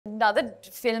Another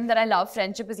film that I love,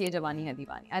 friendship, is Ye Jawani Hai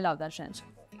Deewani. I love that friendship.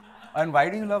 And why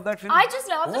do you love that film? I just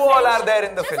love the Who all friendship. are there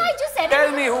in the film? I just said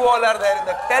Tell me who all are there in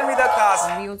the. Tell me the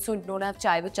cast. We also don't have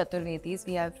chai with Chaturvedis.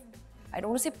 We have, I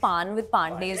don't want to say Paan with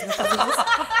Pandeys because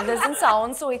it doesn't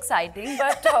sound so exciting,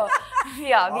 but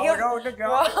yeah, we have.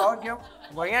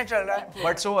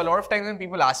 But so a lot of times when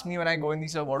people ask me when I go in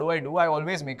these, what do? I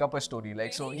always make up a story.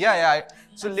 Like, so yeah.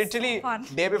 So literally,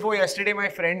 day before yesterday, my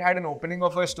friend had an opening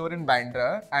of a store in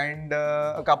Bandra, and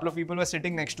a couple of people were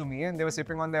sitting next to me and they were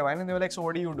sipping on their wine and they were like, so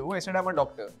what do you do? I said, I'm a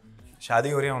doctor. शादी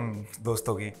हो रही है उन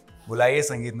दोस्तों की. बुलाइए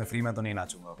संगीत में, फ्री में तो नहीं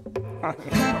नाचूंगा.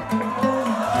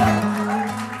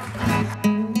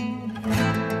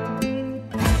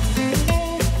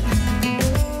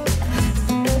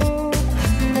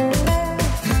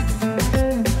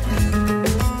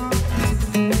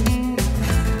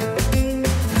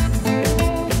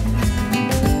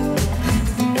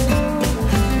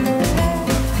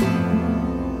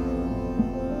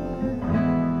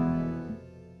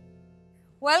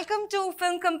 Welcome to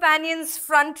Film Companions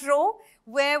Front Row,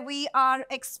 where we are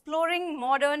exploring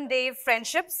modern day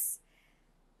friendships.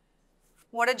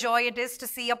 What a joy it is to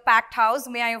see a packed house.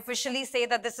 May I officially say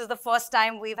that this is the first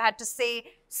time we've had to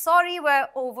say, sorry, we're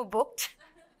overbooked.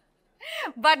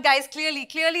 But guys,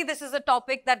 clearly this is a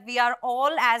topic that we are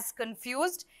all as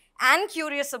confused and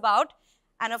curious about.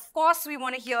 And of course, we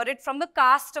want to hear it from the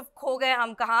cast of Kho Gaye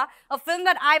Hum Kahan, a film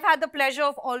that I've had the pleasure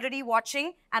of already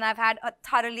watching, and I've had a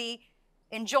thoroughly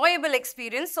enjoyable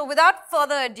experience. So without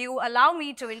further ado, allow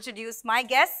me to introduce my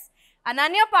guests,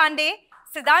 Ananya Panday,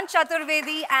 Siddhant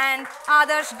Chaturvedi and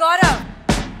Adarsh Gourav.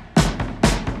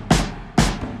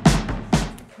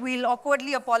 We'll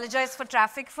awkwardly apologize for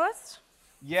traffic first.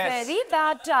 Yes. Very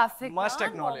bad traffic. Must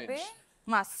acknowledge.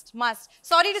 Must.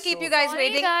 Sorry to keep you guys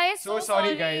waiting. Guys, So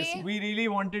sorry guys. We really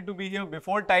wanted to be here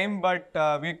before time, but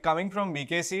we're coming from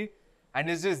BKC and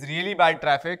it's just really bad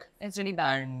traffic. It's really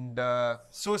bad. And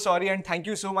so sorry, and thank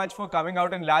you so much for coming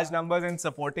out in large numbers and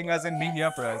supporting us and being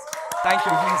here for us. Thank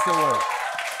you, means the world.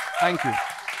 Thank you.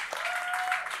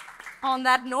 On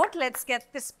that note, let's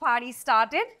get this party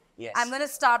started. Yes. I'm going to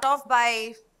start off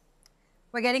by,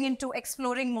 we're getting into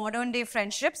exploring modern day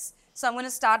friendships. So I'm going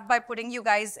to start by putting you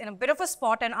guys in a bit of a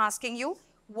spot and asking you,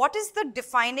 what is the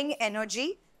defining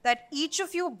energy that each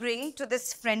of you bring to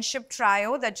this friendship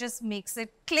trio that just makes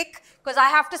it click? Because I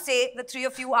have to say, the three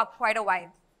of you are quite a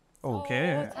vibe.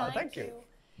 Okay. Thank you.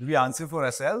 Do we answer for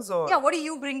ourselves or? Yeah, what do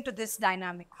you bring to this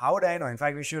dynamic? How would I know? In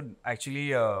fact, we should actually.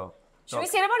 Should we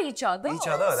say it about each other? Each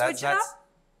other. Switch it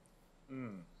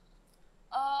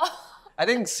I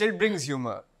think Sid brings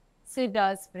humor. Sid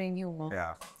does bring humor.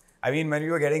 Yeah. I mean, when we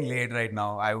were getting late right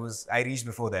now, I reached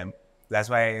before them. That's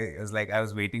why I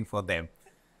was waiting for them.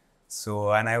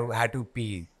 So, and I had to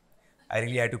pee. I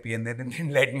really had to pee, and they didn't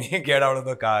let me get out of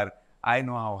the car. I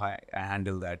know how I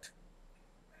handle that.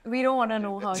 We don't want to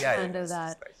know how to handle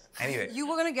that. Anyway. You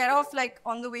were going to get off like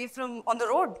on the way from, on the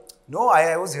road. No,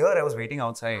 I was here. I was waiting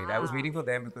outside. I was waiting for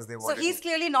them because they wanted So he's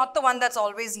clearly not the one that's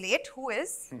always late. Who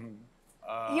is?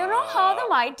 You know how the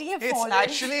mighty have It's fallen.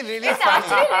 actually really It's funny.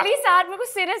 actually really sad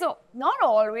because Sid is not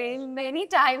always, many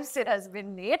times Sid has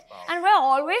been late. And we're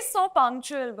always so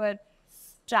punctual, but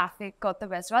traffic got the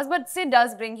best of us. But Sid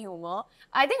does bring humor.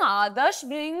 I think Adarsh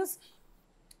brings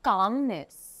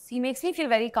calmness. He makes me feel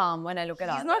very calm when I look at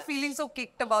Adarsh. He's not feeling so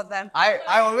kicked about them. I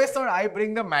always thought I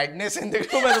bring the madness in the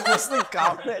room as opposed to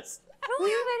calmness. No,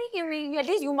 you're very giving. At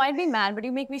least you might be mad, but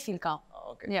you make me feel calm.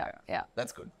 Okay. Yeah.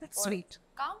 That's good. That's sweet.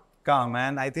 calm,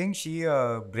 and I think she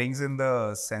brings in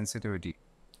the sensitivity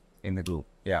in the group.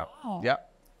 Yeah. Oh. Yeah.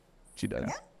 She does.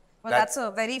 Yeah. Well, that's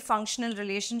a very functional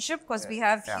relationship because we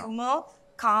have humor,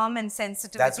 calm, and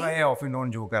sensitivity. That's why I often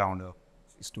don't joke around her.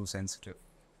 She's too sensitive.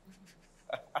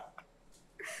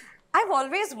 I've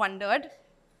always wondered,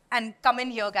 and come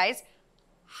in here, guys,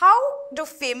 how do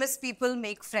famous people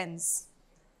make friends?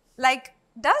 Like,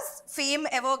 does fame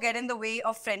ever get in the way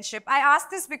of friendship? I ask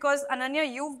this because, Ananya,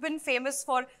 you've been famous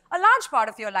for a large part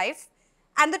of your life,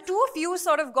 and the two of you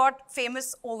sort of got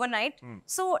famous overnight.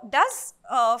 So, does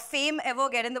fame ever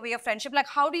get in the way of friendship? Like,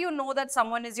 how do you know that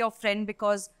someone is your friend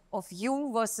because of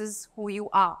you versus who you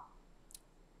are?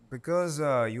 Because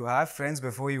you have friends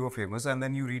before you were famous and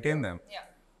then you retain them. Yeah.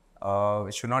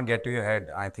 It should not get to your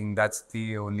head. I think that's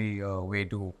the only way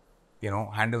to,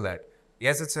 handle that.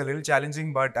 Yes, it's a little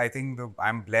challenging, but I think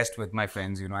I'm blessed with my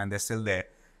friends, and they're still there.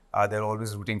 They're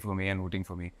always rooting for me and rooting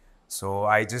for me. So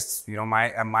I just,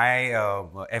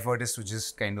 my effort is to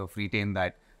just kind of retain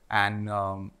that.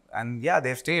 And yeah,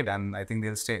 they've stayed and I think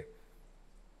they'll stay.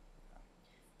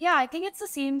 Yeah, I think it's the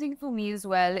same thing for me as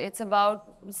well. It's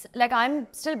about, like, I'm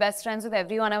still best friends with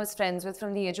everyone I was friends with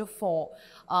from the age of 4.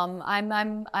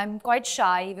 I'm quite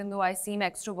shy, even though I seem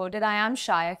extroverted. I am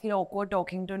shy. I feel awkward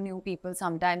talking to new people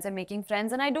sometimes and making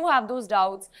friends. And I do have those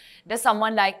doubts. Does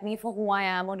someone like me for who I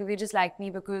am, or do they just like me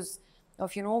because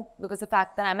of, because the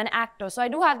fact that I'm an actor? So I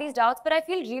do have these doubts, but I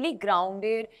feel really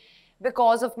grounded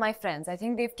because of my friends. I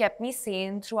think they've kept me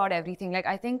sane throughout everything. Like,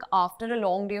 I think after a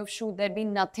long day of shoot, there'd be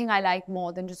nothing I like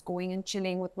more than just going and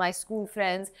chilling with my school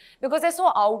friends, because they're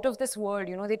so out of this world,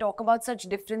 they talk about such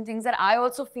different things that I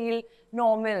also feel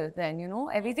normal then,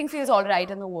 everything feels all right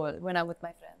in the world when I'm with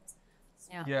my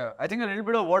friends. Yeah, I think a little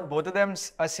bit of what both of them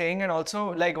are saying, and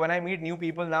also like when I meet new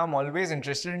people now, I'm always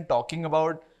interested in talking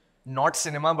about not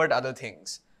cinema but other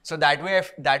things. So that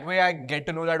way I get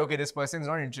to know that, okay, this person is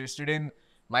not interested in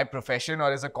my profession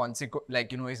or as a consequence, like,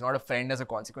 he's not a friend as a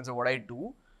consequence of what I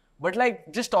do. But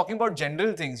like just talking about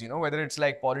general things, whether it's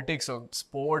like politics or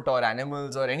sport or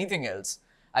animals or anything else.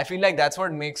 I feel like that's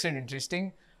what makes it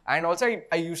interesting. And also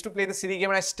I used to play the silly game,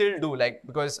 and I still do, like,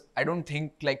 because I don't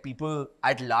think like people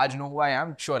at large know who I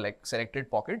am. Sure, like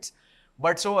selected pockets.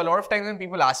 But so a lot of times when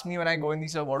people ask me when I go in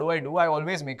these, what do? I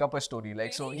always make up a story.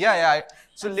 Like, so yeah.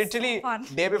 So literally,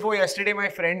 day before yesterday, my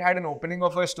friend had an opening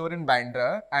of a store in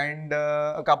Bandra, and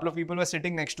a couple of people were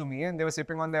sitting next to me and they were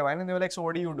sipping on their wine, and they were like, so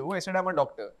what do you do? I said, I'm a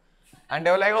doctor. And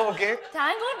they were like, oh, okay.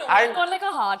 Thank God no one got like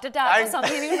a heart attack or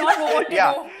something. You not know what to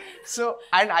do. So,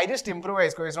 and I just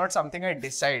improvise because it's not something I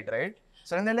decide, right?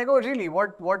 So then they're like, oh, really?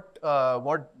 What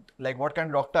kind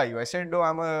of doctor are you? I said, no,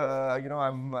 I'm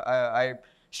I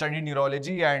studied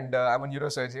neurology and I'm a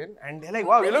neurosurgeon. And they're like,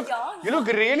 wow, you look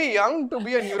really young to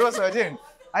be a neurosurgeon.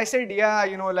 I said, yeah,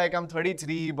 like I'm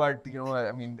 33, but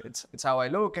I mean, it's how I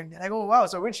look. And they're like, oh wow,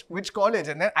 so which college?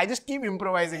 And then I just keep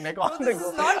improvising like on the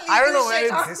go. I don't know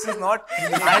where this is not.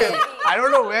 I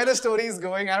don't know where the story is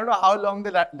going. I don't know how long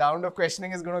the round of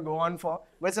questioning is going to go on for.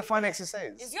 But it's a fun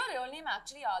exercise. Is your real name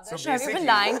actually Adarsh? So have you been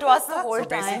lying to us the whole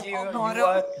time? Basically,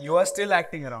 you are still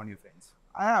acting around your friends.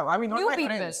 I mean, not new my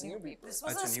people, friends. New people. This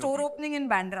was a store opening in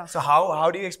Bandra. So how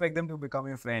do you expect them to become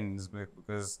your friends?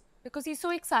 Because he's so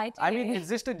excited. I mean, it's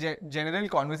just a general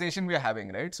conversation we are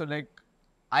having, right? So like,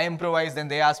 I improvise, then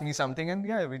they ask me something, and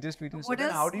yeah, we just.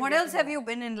 What else have you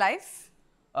been in life?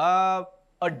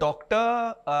 A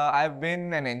doctor. I've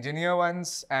been an engineer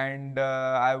once, and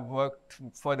I've worked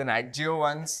for the Nat Geo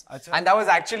once. Achha. And that was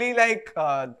actually like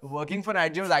working for Nat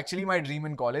Geo was actually my dream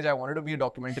in college. I wanted to be a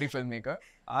documentary filmmaker.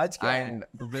 And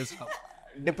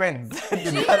depends. He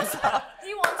wants to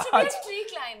be a tree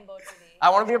climber today. I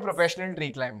want to be a professional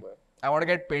tree climber. I want to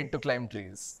get paid to climb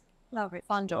trees. Love it.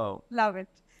 Fun job. Oh. Love it.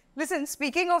 Listen,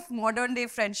 speaking of modern day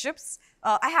friendships,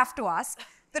 I have to ask,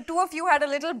 the two of you had a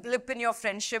little blip in your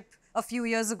friendship a few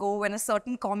years ago when a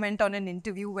certain comment on an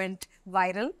interview went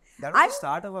viral. That was the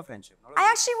start of our friendship. I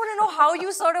actually want to know how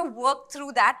you sort of worked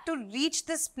through that to reach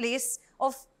this place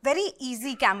of very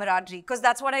easy camaraderie, because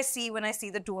that's what I see when I see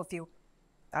the two of you.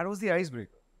 That was the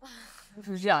icebreaker.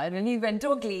 Yeah, and then he went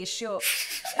to a glacier,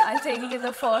 I think, in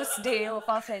the first day of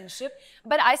our friendship.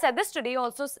 But I said this today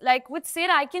also, like with Sid,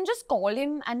 I can just call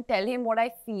him and tell him what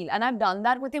I feel. And I've done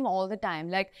that with him all the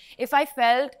time. Like, if I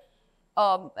felt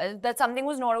that something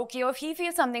was not okay, or if he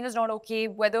feels something is not okay,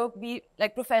 whether be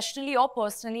like professionally or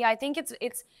personally, I think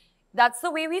that's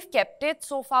the way we've kept it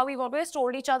so far. We've always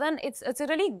told each other, and it's a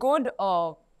really good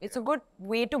it's a good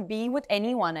way to be with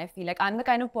anyone, I feel. Like, I'm the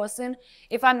kind of person,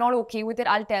 if I'm not okay with it,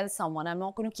 I'll tell someone. I'm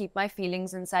not going to keep my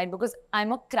feelings inside, because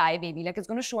I'm a crybaby. Like, it's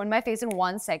going to show in my face in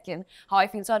 1 second how I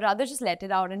feel. So I'd rather just let it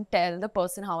out and tell the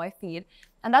person how I feel.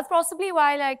 And that's possibly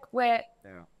why, like, we're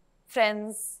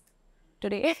friends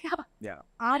today. Yeah.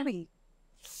 Are we?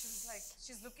 She's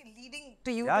leading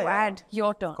to you to add.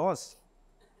 Your turn. Of course.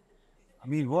 I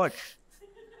mean, what?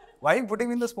 Why are you putting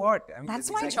me in the spot? I mean, that's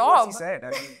my exactly job. what she said.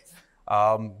 I mean,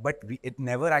 but it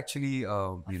never actually,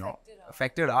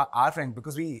 affected our friend,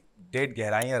 because we did Gaye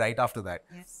right after that.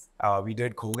 Yes. We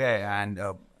did Kho Gaye, and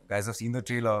guys have seen the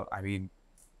trailer. I mean,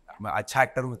 अच्छा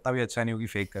actor हूँ, उतना भी अच्छा नहीं होगी,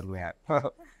 fake कर लूँ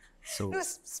यार. So. No,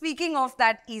 speaking of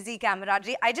that easy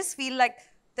camaraderie, I just feel like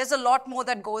there's a lot more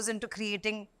that goes into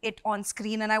creating it on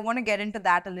screen, and I want to get into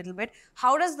that a little bit.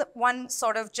 How does one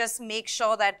sort of just make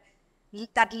sure that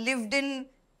lived-in,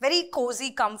 very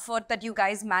cozy comfort that you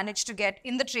guys managed to get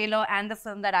in the trailer and the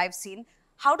film that I've seen,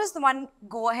 how does the one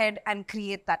go ahead and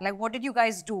create that? Like, what did you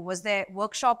guys do? Was there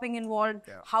workshopping involved?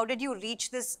 Yeah. How did you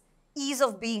reach this ease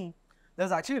of being?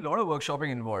 There's actually a lot of workshopping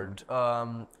involved.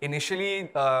 Initially,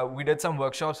 we did some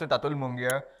workshops with Atul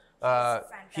Mungia.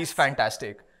 He's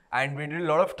fantastic. And we did a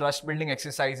lot of trust building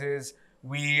exercises.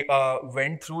 We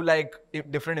went through like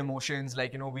different emotions,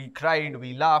 like, you know, we cried,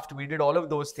 we laughed, we did all of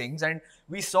those things, and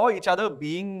we saw each other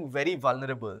being very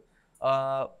vulnerable.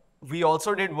 We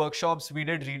also did workshops, we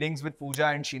did readings with Pooja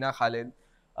and Sheena Khalid.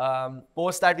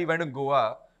 Post that, we went to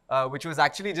Goa, which was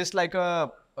actually just like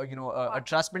a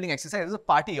trust building exercise. It was a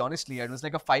party, honestly. It was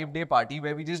like a 5-day party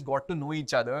where we just got to know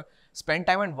each other, spend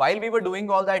time, and while we were doing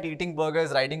all that, eating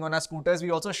burgers, riding on our scooters, we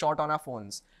also shot on our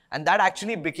phones. And that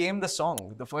actually became the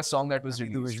song, the first song that was The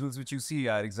released. visuals which you see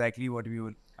are exactly what we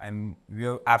were, and we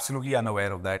were absolutely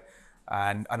unaware of that.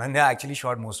 And Ananya actually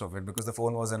shot most of it because the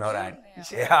phone was in her hand.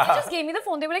 They just gave me the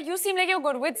phone. They were like, you seem like you're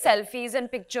good with selfies and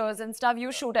pictures and stuff.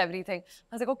 You shoot everything.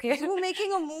 I was like, okay. You're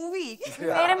making a movie. We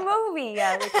made a movie,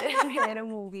 yeah. We made a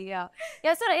movie, yeah.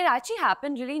 Yeah, so it actually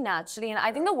happened really naturally. And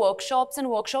I think the workshops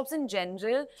in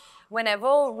general,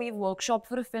 whenever we've workshopped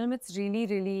for a film, it's really,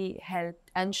 really helped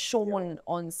and shown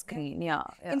on screen, yeah.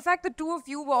 In fact, the two of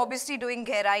you were obviously doing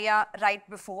Gehraiyaan right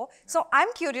before. So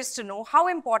I'm curious to know, how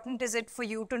important is it for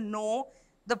you to know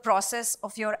the process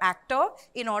of your actor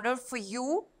in order for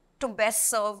you to best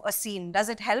serve a scene? Does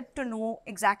it help to know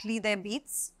exactly their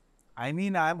beats? I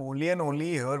mean, I'm only and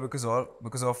only here because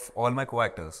of all my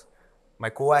co-actors. My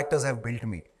co-actors have built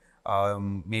me.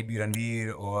 Maybe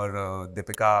Ranveer or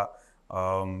Deepika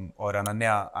or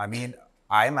Ananya. I mean,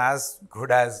 I'm as good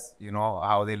as, you know,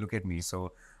 how they look at me.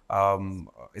 So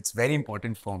it's very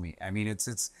important for me. I mean,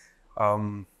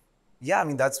 yeah, I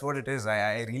mean, that's what it is.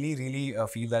 I really, really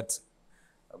feel that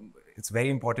it's very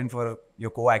important for your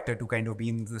co-actor to kind of be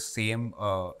in the same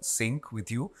sync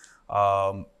with you.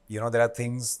 You know, there are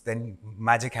things, then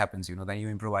magic happens, you know, then you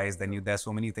improvise, there's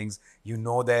so many things. You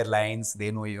know their lines,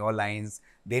 they know your lines,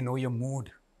 they know your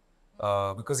mood.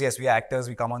 Because yes, we are actors,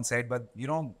 we come on set, but you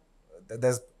know,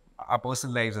 there's our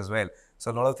personal lives as well.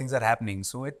 So a lot of things are happening.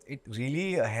 So it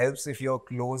really helps if you're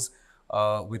close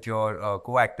with your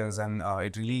co-actors, and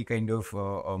it really kind of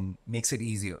makes it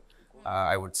easier,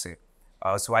 I would say.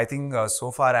 So I think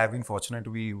so far I've been fortunate to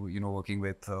be, you know, working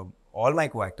with all my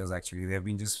co-actors actually. They've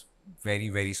been just very,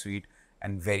 very sweet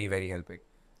and very, very helping.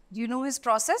 Do you know his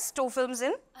process 2 films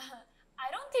in?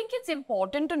 I don't think it's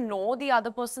important to know the other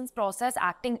person's process.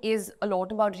 Acting is a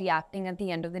lot about reacting at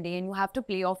the end of the day, and you have to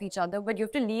play off each other, but you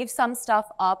have to leave some stuff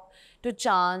up to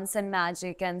chance and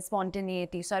magic and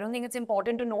spontaneity. So I don't think it's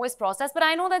important to know his process, but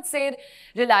I know that Sid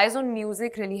relies on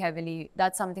music really heavily.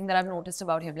 That's something that I've noticed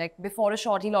about him. Like before a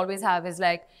shot, he'll always have his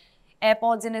like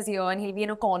AirPods in his ear and he'll be in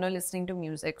a corner listening to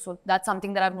music. So that's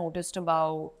something that I've noticed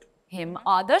about him.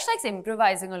 Adarsh likes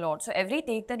improvising a lot. So every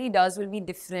take that he does will be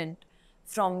different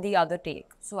from the other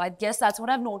take. So I guess that's what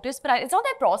I've noticed, but it's not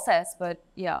their process, but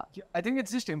yeah. I think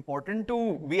it's just important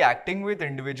to be acting with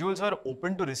individuals who are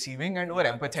open to receiving and who are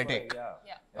empathetic.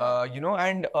 You know,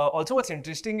 and also what's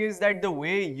interesting is that the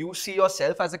way you see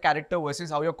yourself as a character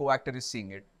versus how your co-actor is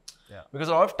seeing it. Because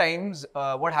a lot of times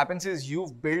what happens is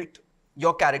you've built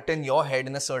your character in your head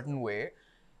in a certain way,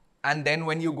 and then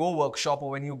when you go workshop or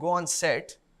when you go on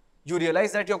set, you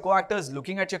realize that your co-actor is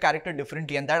looking at your character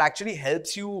differently, and that actually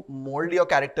helps you mold your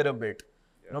character a bit.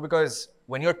 You know, because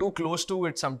when you're too close to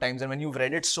it sometimes, and when you've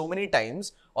read it so many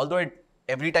times, although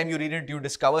every time you read it, you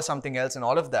discover something else and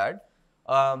all of that.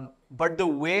 But the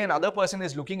way another person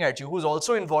is looking at you, who's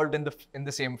also involved in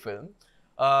the same film,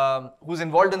 who's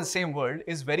involved in the same world,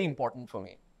 is very important for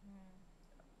me.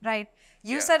 Right.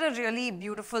 You said a really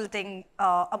beautiful thing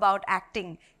about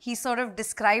acting. He sort of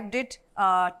described it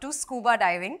to scuba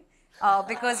diving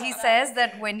because he says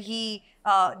that when he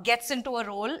gets into a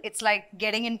role, it's like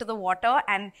getting into the water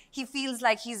and he feels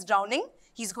like he's drowning,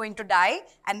 he's going to die,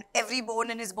 and every bone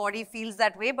in his body feels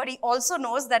that way. But he also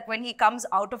knows that when he comes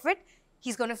out of it,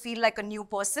 he's going to feel like a new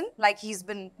person, like he's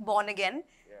been born again.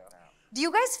 Do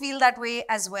you guys feel that way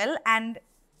as well? And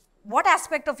what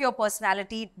aspect of your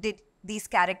personality did these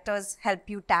characters help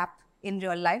you tap in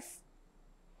real life?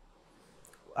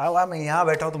 मैं यहाँ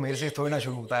बैठा हूँ तो मेरे से थोड़ी ना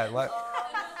शुरू होता है.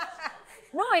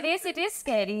 No, it is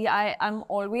scary. I'm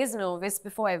always nervous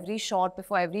before every shot,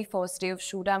 before every first day of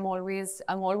shoot. I'm always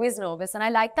nervous, and I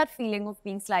like that feeling of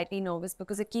being slightly nervous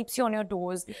because it keeps you on your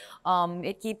toes.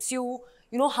 It keeps you,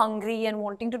 you know, hungry and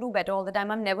wanting to do better all the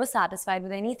time. I'm never satisfied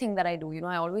with anything that I do. You know,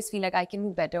 I always feel like I can do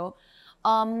better.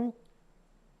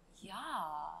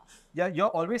 Yeah, you're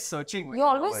always searching. You're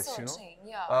always searching,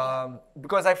 you know?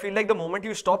 Because I feel like the moment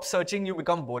you stop searching, you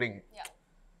become boring.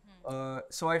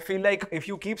 So I feel like if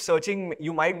you keep searching,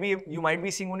 you might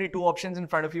be seeing only 2 options in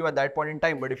front of you at that point in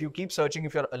time. But if you keep searching,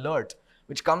 if you're alert,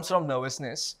 which comes from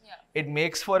nervousness, it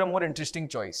makes for a more interesting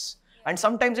choice. And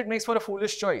sometimes it makes for a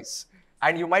foolish choice.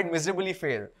 and you might miserably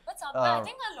fail. But sometimes I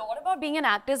think a lot about being an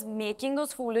actor is making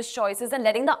those foolish choices and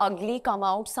letting the ugly come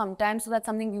out sometimes so that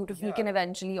something beautiful can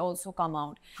eventually also come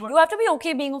out. You have to be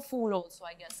okay being a fool also,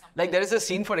 I guess. Sometimes. Like there is a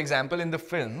scene, for example, in the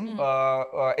film.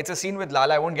 It's a scene with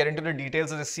Lala. I won't get into the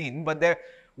details of the scene, but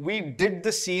we did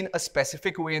the scene a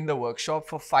specific way in the workshop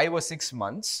for 5 or 6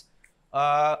 months.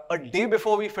 A day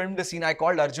before we filmed the scene, I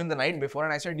called Arjun the night before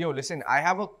and I said, yo, listen, I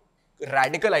have a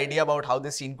radical idea about how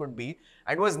this scene could be.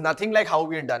 And it was nothing like how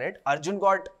we had done it. Arjun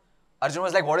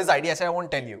was like, what is the idea? I said, I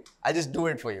won't tell you. I'll just do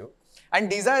it for you. And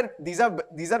these are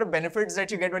the benefits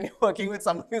that you get when you're working with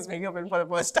someone who's making a film for the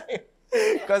first time.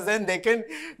 Because then they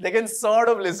can sort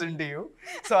of listen to you.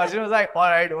 So Arjun was like, all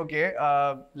right, okay,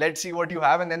 let's see what you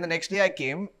have. And then the next day I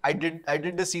came, I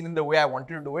did the scene in the way I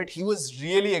wanted to do it. He was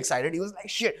really excited. He was like,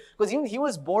 shit. Because he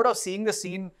was bored of seeing the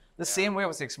scene the same way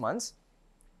for 6 months.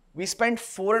 We spent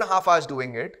 4.5 hours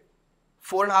doing it.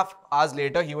 4.5 hours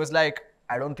later, he was like,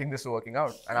 I don't think this is working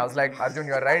out. And I was like, Arjun,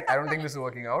 you're right. I don't think this is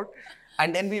working out.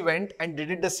 And then we went and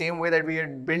did it the same way that we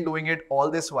had been doing it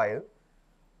all this while.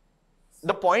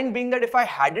 The point being that if I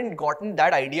hadn't gotten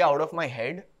that idea out of my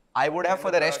head, I would have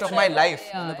for the rest of my life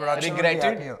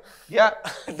regretted. Yeah,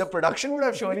 the production would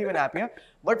have surely been happier.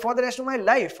 But for the rest of my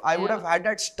life, I would have had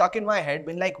that stuck in my head,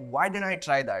 been like, why didn't I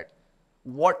try that?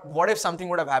 What if something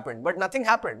would have happened? But nothing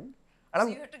happened. And So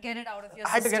you had to get it out of your I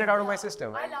had to get it out of my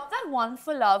system. I love that one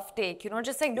for love take,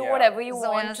 just like do whatever you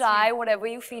want, try whatever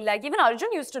you feel like. Even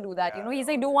Arjun used to do that, he's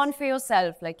like, do one for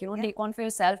yourself, like, take one for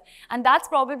yourself. And that's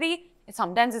probably,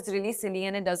 sometimes it's really silly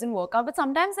and it doesn't work out, but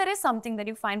sometimes there is something that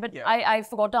you find. But I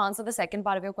forgot to answer the second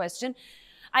part of your question.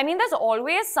 I mean, there's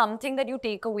always something that you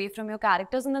take away from your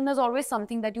characters and then there's always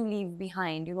something that you leave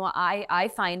behind. I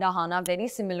find Ahana very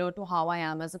similar to how I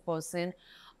am as a person.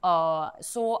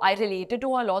 So I related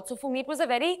to her a lot. So for me, it was a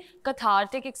very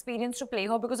cathartic experience to play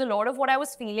her because a lot of what I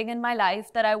was feeling in my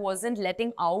life that I wasn't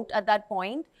letting out at that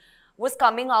point was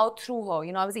coming out through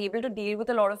her. I was able to deal with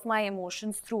a lot of my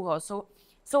emotions through her. So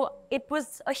it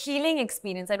was a healing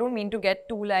experience. I don't mean to get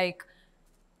too like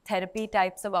therapy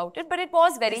types about it, but it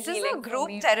was very healing. This is a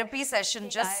group therapy session,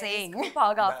 just saying.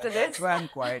 Pug after this. That's why I'm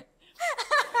quiet.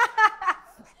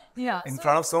 Yeah. In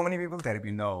front of so many people, therapy,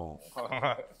 no.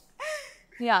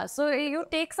 Yeah, so you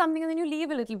take something and then you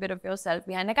leave a little bit of yourself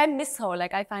behind. Like I miss her.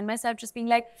 Like I find myself just being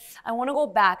like, I want to go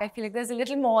back. I feel like there's a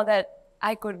little more that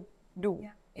I could do.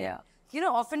 Yeah.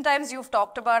 Oftentimes you've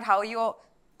talked about how you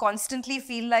constantly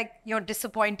feel like you're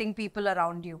disappointing people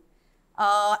around you.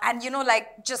 And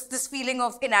like just this feeling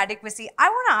of inadequacy. I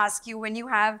want to ask you, when you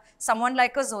have someone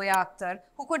like a Zoya Akhtar,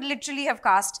 who could literally have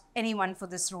cast anyone for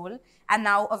this role, and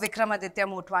now a Vikramaditya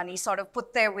Motwani sort of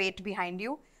put their weight behind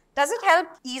you, does it help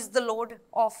ease the load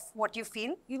of what you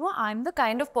feel? I'm the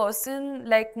kind of person,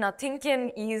 like nothing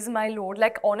can ease my load.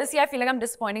 Like honestly, I feel like I'm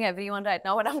disappointing everyone right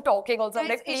now when I'm talking also. I'm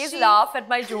like, please laugh at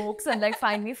my jokes and like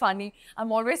find me funny.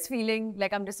 I'm always feeling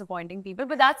like I'm disappointing people,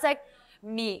 but that's like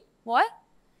me. What?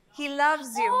 He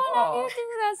loves you. Oh,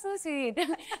 that's so sweet.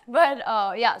 But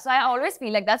yeah, so I always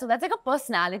feel like that. So that's like a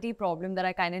personality problem that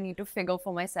I kind of need to figure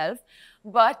for myself.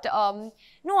 But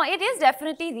no, it is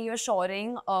definitely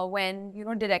reassuring when,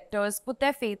 directors put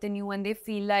their faith in you and they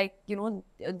feel like,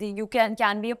 you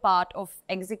can be a part of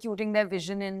executing their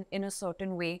vision in a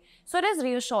certain way. So it is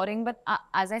reassuring. But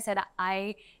as I said,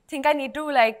 I think I need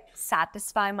to like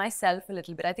satisfy myself a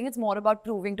little bit. I think it's more about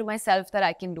proving to myself that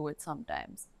I can do it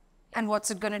sometimes. And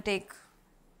what's it going to take?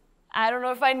 I don't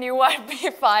know. If I knew, I'd be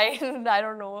fine. I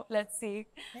don't know. Let's see.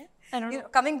 I don't know.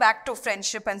 Coming back to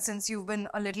friendship, and since you've been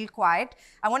a little quiet,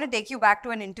 I want to take you back to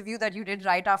an interview that you did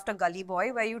right after Gully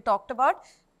Boy, where you talked about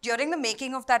during the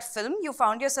making of that film, you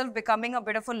found yourself becoming a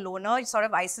bit of a loner. You sort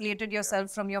of isolated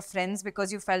yourself from your friends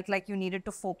because you felt like you needed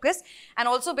to focus. And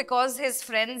also because his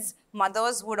friends'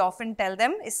 mothers would often tell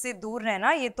them, "Isse dur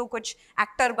rehna, ye to kuch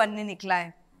actor banne nikla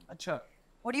hai." Achha.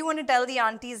 What do you want to tell the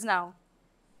aunties now?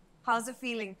 How's it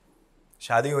feeling?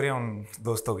 शादी हो रही है उन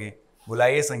दोस्तों की,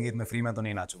 बुलाइए संगीत में, फ्री में तो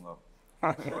नहीं नाचूंगा.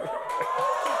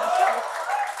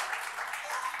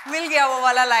 मिल गया वो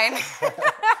वाला line.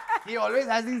 He always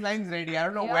has these lines ready. I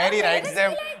don't know where he writes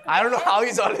them. I don't know how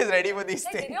he's always ready for these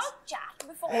things. Did you chat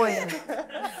before?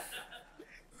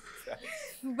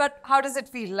 But how does it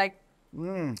feel like?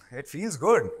 It feels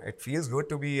good. It feels good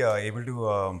to be able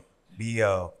to be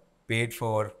paid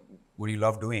for what you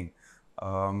love doing.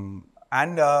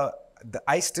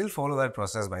 I still follow that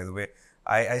process, by the way.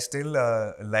 I still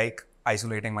like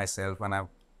isolating myself when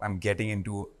I'm getting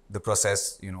into the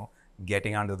process,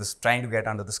 trying to get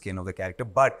under the skin of the character.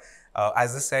 But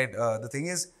as I said, the thing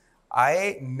is,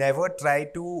 I never try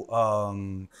to,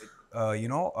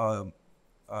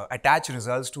 attach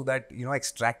results to that,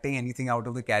 extracting anything out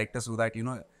of the character so that,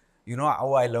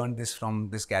 oh, I learned this from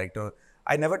this character.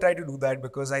 I never try to do that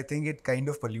because I think it kind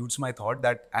of pollutes my thought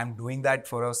that I'm doing that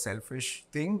for a selfish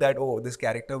thing, that, oh, this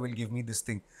character will give me this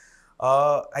thing.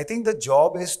 I think the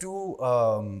job is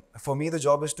to, for me, the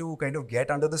job is to kind of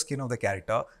get under the skin of the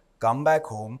character, come back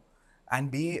home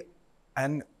and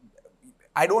and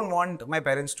I don't want my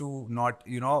parents to not,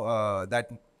 that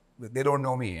they don't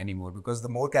know me anymore, because the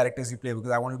more characters you play,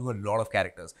 because I want to do a lot of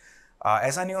characters.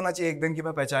 ऐसा नहीं होना चाहिए एक दिन कि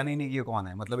मैं पहचान ही नहीं कि ये कौन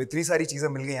है, मतलब इतनी सारी चीज़ें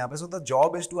मिल गई यहाँ पे. So the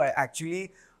job is to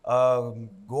actually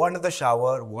go under the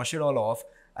shower, wash it all off,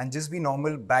 and just be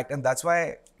normal back. And that's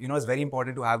why, it's very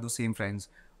important to have those same friends,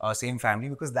 same family,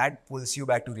 because that pulls you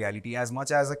back to reality. As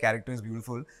much as a character is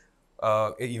beautiful,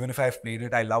 even if I've played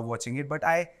it, I love watching it. But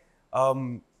I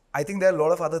think there are a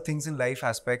lot of other things in life,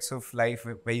 aspects of life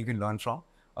where you can learn from,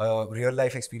 real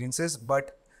life experiences.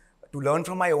 But to learn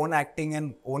from my own acting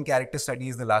and own character study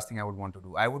is the last thing I would want to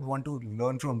do. I would want to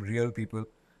learn from real people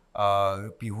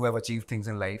who have achieved things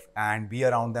in life and be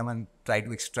around them and try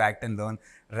to extract and learn,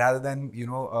 rather than,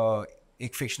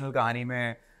 एक fictional कहानी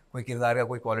में कोई किरदार का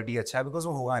कोई quality अच्छा है, because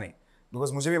वो होगा नहीं.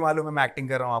 Because मुझे भी मालूम है मैं acting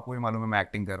कर रहा हूँ, आपको भी मालूम है मैं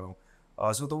acting कर रहा हूँ.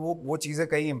 So तो वो चीज़ें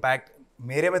कई impact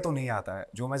मेरे में तो नहीं आता है.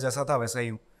 जो मैं जैसा था वैसा ही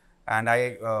हूँ. And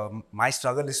my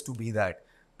struggle is to be that,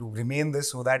 to remain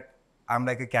this, so that I'm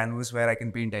like a canvas where I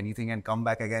can paint anything and come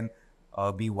back again,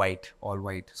 be white, all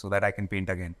white, so that I can paint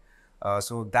again.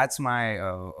 So that's my,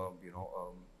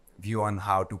 view on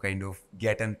how to kind of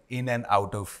get in and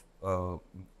out of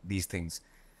these things.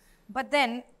 But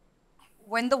then,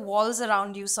 when the walls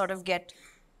around you sort of get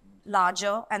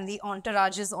larger and the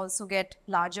entourages also get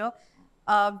larger,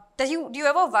 do you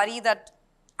ever worry that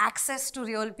access to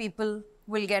real people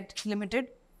will get limited?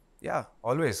 Yeah,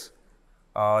 always.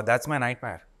 That's my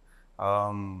nightmare.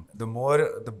 The more,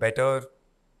 the better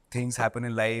things happen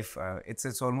in life.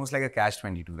 It's almost like a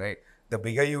catch-22, right? The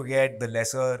bigger you get, the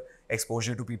lesser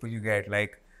exposure to people you get.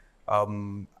 Like, I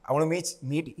want to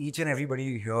meet each and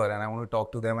everybody here, and I want to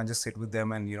talk to them and just sit with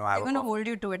them and, I'm going to hold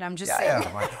you to it, I'm just saying.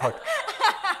 Yeah, my God.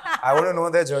 I want to know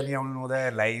their journey, I want to know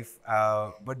their life.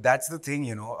 But that's the thing,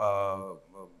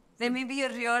 There may be a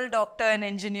real doctor and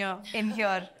engineer in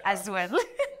here as well.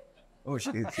 Oh,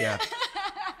 shit, yeah.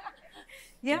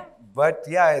 Yeah. But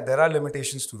yeah, there are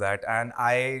limitations to that, and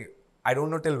I don't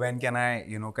know till when can I,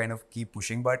 kind of keep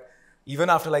pushing. But even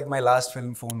after like my last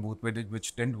film, Phone Booth,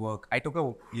 which didn't work, I took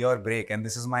a year break, and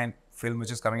this is my film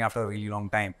which is coming after a really long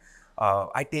time.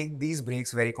 I take these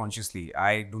breaks very consciously.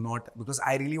 I do not, because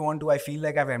I really want to. I feel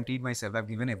like I've emptied myself. I've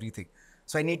given everything,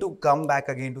 so I need to come back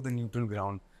again to the neutral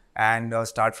ground and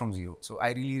start from zero. So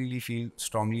I really feel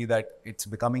strongly that it's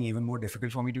becoming even more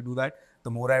difficult for me to do that. The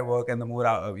more I work and the more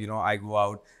I go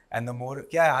out, and the more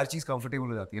क्या है, हर चीज़ comfortable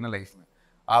हो जाती है ना life में.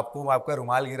 आपका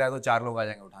रुमाल गिरा है तो 4 लोग आ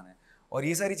जाएंगे उठाने. और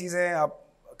ये सारी चीज़ें आप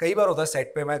कई बार होता है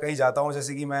सेट पे. मैं कहीं जाता हूँ,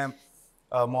 जैसे कि मैं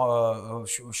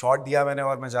शॉट दिया मैंने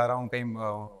और मैं जा रहा हूँ कहीं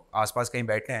आसपास कहीं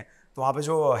बैठे हैं, तो वहाँ पे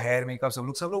जो हेयर मेकअप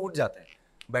सब लोग उठ जाते हैं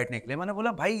बैठने के लिए. मैंने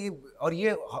बोला भाई, और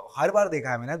ये हर बार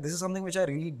देखा है मैंने. This is something which I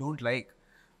really don't like.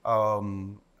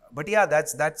 But yeah,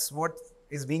 that's what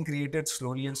is being created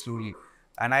slowly,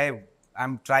 and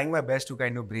I'm trying my best to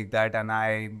kind of break that, and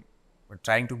I'm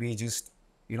trying to be just,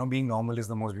 being normal is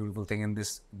the most beautiful thing in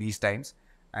these times,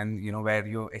 and where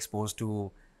you're exposed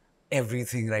to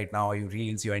everything right now, your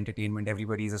reels, your entertainment,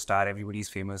 everybody is a star, everybody is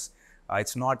famous.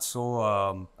 It's not so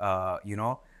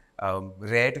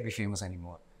rare to be famous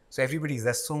anymore. So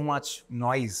there's so much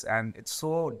noise, and it's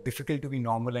so difficult to be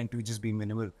normal and to just be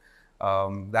minimal.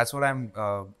 That's what I'm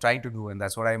trying to do, and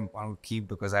that's what I want to keep,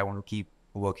 because I want to keep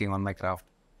working on my craft.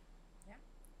 Yeah.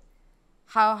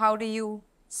 How do you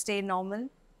stay normal?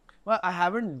 Well, I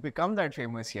haven't become that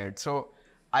famous yet, so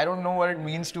I don't know what it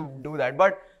means to do that.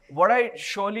 But what I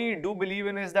surely do believe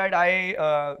in is that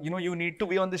you need to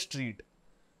be on the street,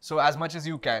 so as much as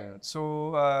you can. So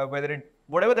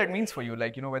whatever that means for you,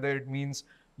 like, whether it means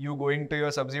you going to your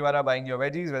sabzi wala buying your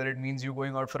veggies, whether it means you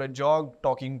going out for a jog,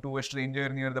 talking to a stranger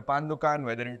near the Paan dukan,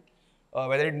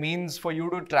 whether it means for you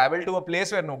to travel to a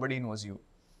place where nobody knows you.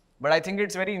 But I think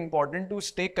it's very important to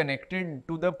stay connected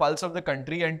to the pulse of the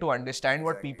country and to understand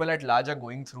what people at large are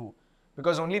going through,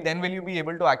 because only then will you be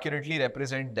able to accurately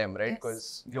represent them, right?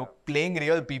 Because you're playing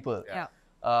real people. Yeah.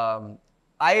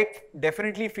 I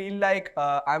definitely feel like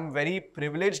I'm very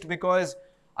privileged, because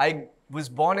I was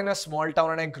born in a small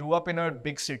town and I grew up in a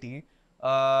big city,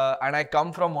 and I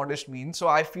come from modest means. So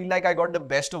I feel like I got the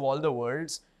best of all the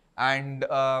worlds. And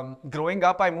growing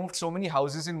up, I moved so many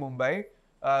houses in Mumbai,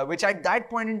 which at that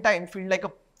point in time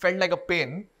felt like a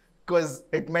pain, because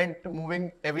it meant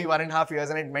moving every 1.5 years,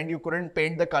 and it meant you couldn't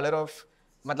paint the color of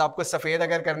मतलब आपको सफेद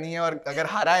अगर करनी है और अगर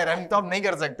हरा है रंग तो आप नहीं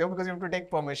कर सकते हो because you have to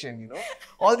take permission, you know.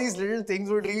 All these little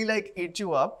things would really like eat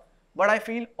you up. But I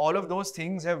feel all of those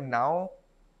things have now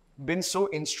been so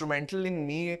instrumental in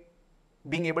me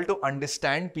being able to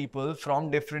understand people from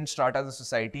different strata of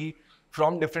society,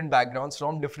 from different backgrounds,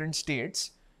 from different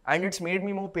states. And it's made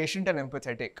me more patient and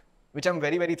empathetic, which I'm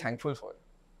very, very thankful for.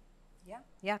 Yeah,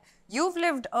 yeah. You've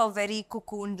lived a very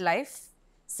cocooned life.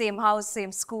 Same house,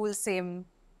 same school, same...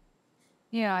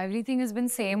 Yeah, everything has been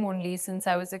same only since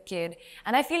I was a kid.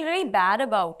 And I feel very bad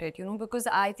about it, you know, because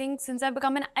I think since I've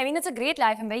become I mean, it's a great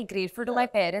life. I'm very grateful to my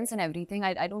parents and everything.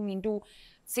 I don't mean to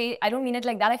say, I don't mean it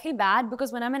like that. I feel bad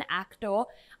because when I'm an actor,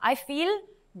 I feel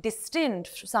distant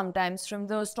sometimes from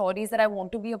the stories that I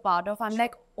want to be a part of. I'm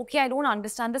like, okay, I don't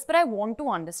understand this, but I want to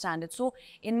understand it. So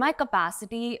in my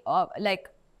capacity, like,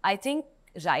 I think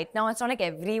right now, it's not like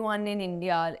everyone in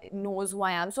India knows who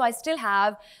I am. So I still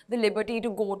have the liberty to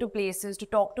go to places, to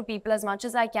talk to people as much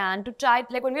as I can, to try.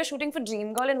 Like when we were shooting for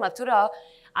Dream Girl in Mathura,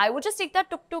 I would just take that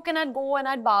tuk-tuk and I'd go and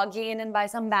I'd bargain and buy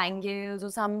some bangles or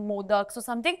some modaks or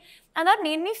something. And that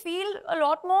made me feel a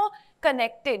lot more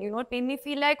connected, you know. It made me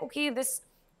feel like, okay,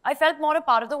 I felt more a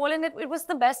part of the world, and it was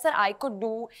the best that I could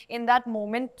do in that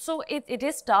moment. So it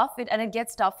is tough, and it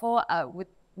gets tougher with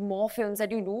more films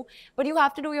that you do, but you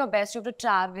have to do your best. You have to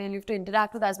travel, you have to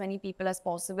interact with as many people as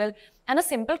possible, and a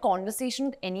simple conversation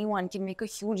with anyone can make a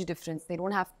huge difference.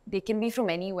 They can be from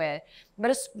anywhere,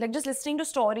 but it's like just listening to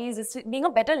stories, being a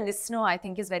better listener, I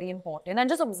think, is very important, and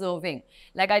just observing.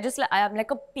 Like I am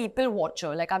like a people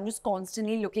watcher. Like I'm just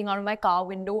constantly looking out of my car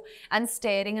window and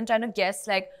staring and trying to guess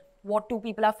like what two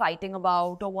people are fighting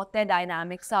about or what their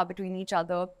dynamics are between each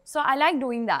other. So I like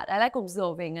doing that. I like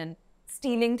observing and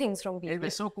stealing things from people. It'd be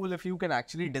so cool if you can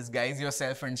actually disguise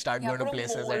yourself and start going to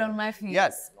places. Put a mole on my face.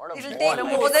 Yes. It'll take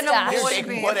more than a mole. It'll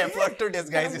take more effort to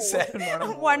disguise yourself. Not a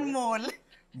mole. One mole.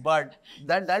 But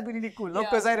that'd be really cool. No,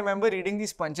 because I remember reading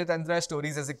these Panchatantra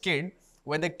stories as a kid,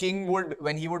 when the king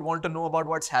when he would want to know about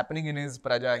what's happening in his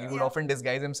praja, he would often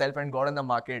disguise himself and go on the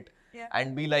market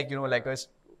and be like, you know, like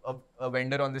a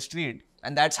vendor on the street.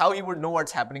 And that's how he would know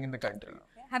what's happening in the country.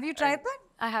 Have you tried that?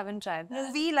 I haven't tried that.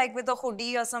 Movie like with a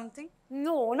hoodie or something?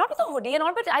 No, not with a hoodie and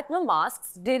all, but the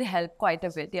masks did help quite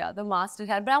a bit. Yeah, the masks did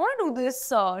help. But I want to do this.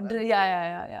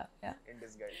 Yeah. In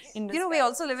disguise. You know, we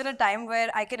also live in a time where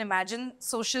I can imagine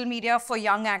social media for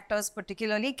young actors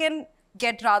particularly can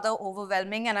get rather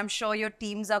overwhelming, and I'm sure your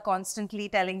teams are constantly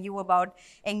telling you about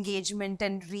engagement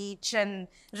and reach and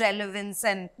relevance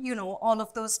and, you know, all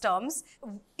of those terms.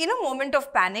 In a moment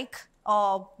of panic,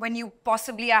 when you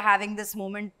possibly are having this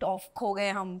moment of Kho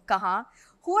Gaye Hum Kahan,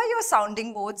 who are your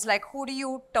sounding boards? Like, who do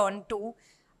you turn to?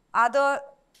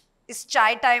 Is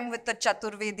chai time with the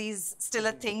Chaturvedis still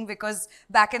a thing? Because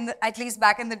at least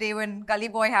back in the day when Gully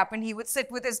Boy happened, he would sit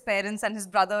with his parents and his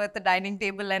brother at the dining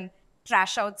table and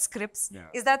trash out scripts. Yeah.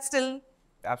 Is that still?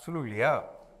 Absolutely, yeah.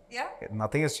 Yeah?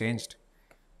 Nothing has changed.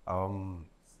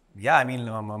 Yeah, I mean,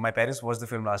 my parents watched the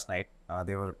film last night.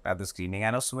 They were at the screening,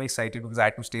 and I was so excited because I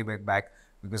had to stay back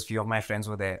because few of my friends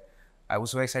were there. I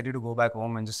was so excited to go back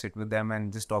home and just sit with them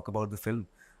and just talk about the film.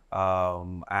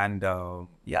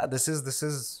 Yeah, this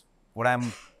is what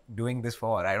I'm doing this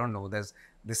for. I don't know.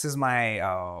 This is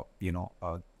my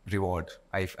reward.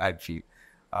 I feel.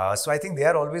 So I think they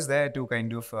are always there to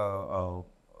kind of.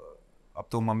 अब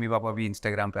तो mummy papa भी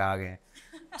Instagram पे आ गए हैं,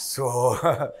 सो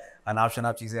अनाप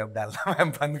शनाप चीज़ें अब डालना मैं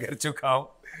बंद कर चुका हूँ.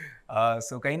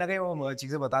 सो कहीं ना कहीं वो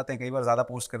चीज़ें बताते हैं. कई बार ज़्यादा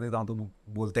पोस्ट कर देता हूँ तो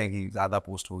बोलते हैं कि ज़्यादा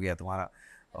पोस्ट हो गया तुम्हारा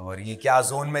और ये क्या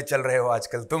जोन में चल रहे हो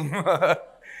आजकल तुम.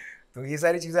 तो ये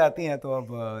सारी चीज़ें आती हैं. तो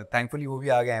अब थैंकफुली वो भी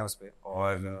आ गए हैं उस पर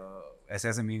और ऐसे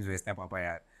ऐसे मीम्स भेजते हैं पापा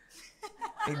यार.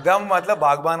 एकदम मतलब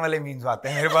बागबान वाले मीम्स आते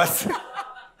हैं मेरे पास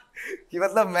कि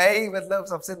मतलब मैं ही मतलब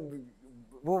सबसे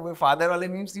वो फादर वाले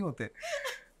मीम्स नहीं होते.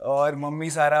 और मम्मी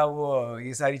सारा वो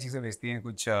ये सारी चीज़ें भेजती हैं.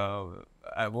 कुछ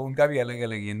वो उनका भी अलग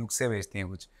अलग ये नुस्खे भेजती हैं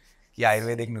कुछ कि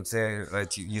आयुर्वेदिक नुस्खे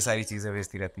ये सारी चीज़ें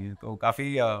भेजती रहती हैं. तो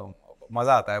काफ़ी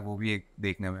मज़ा आता है वो भी एक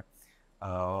देखने में.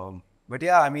 बट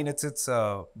या I mean it's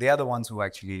they are the ones who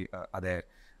actually are there.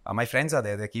 My friends are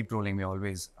there. They keep trolling me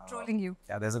always. Trolling you?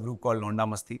 Yeah, there's a group called Londa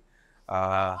Masti.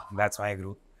 That's my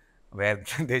group where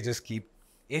they just keep,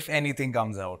 if anything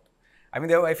comes out. I mean,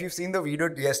 if you've seen the video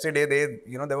yesterday,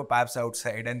 there were paps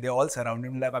outside and they all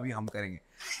surrounded me like, "Abhi hum karenge,"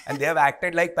 and they have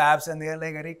acted like paps and they are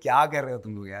like, "Arey, kya kar rahe ho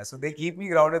tum log yaar?" So they keep me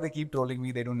grounded, they keep trolling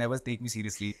me, they don't never take me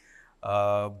seriously.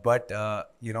 But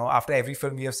after every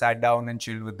film, we have sat down and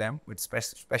chilled with them,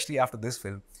 especially after this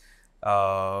film,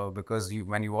 because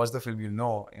when you watch the film, you'll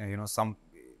know,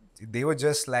 they were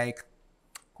just like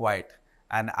quiet,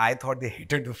 and I thought they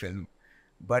hated the film.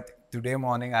 But today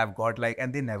morning I've got like,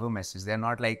 and they never message. They're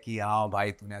not like कि हाँ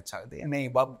भाई तूने अच्छा नहीं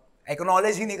बाब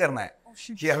acknowledge ही नहीं करना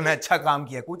है कि हमने अच्छा काम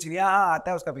किया कुछ नहीं हाँ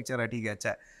आता है उसका पिक्चर है ठीक है अच्छा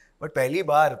है बट पहली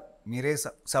बार मेरे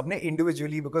सबने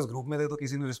इंडिविजुअली बिकॉज ग्रुप में थे तो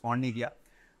किसी ने रिस्पॉन्ड नहीं किया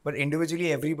but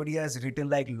individually everybody has written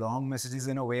like long messages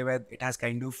in a way where it has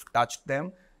kind of touched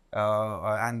them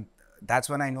and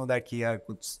that's when I know that कि यार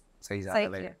कुछ सही जा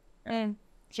रहा है.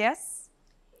 Yes.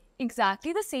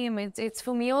 Exactly the same. It's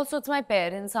for me also. It's my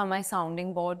parents are my sounding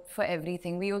board for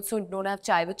everything. We also don't have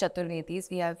chai with Chaturvedis.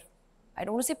 We have, I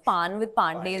don't want to say Paan with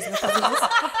Pandeys because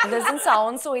it doesn't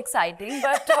sound so exciting.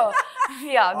 But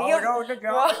yeah, we have.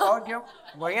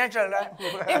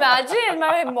 Imagine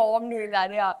my mom doing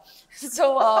that. Yeah. So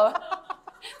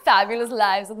fabulous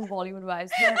lives of the Bollywood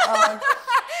wives.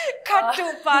 Cut to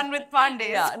Paan with Pandeys.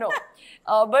 Yeah, no.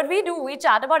 But we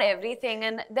chat about everything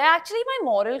and they're actually my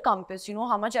moral compass, you know,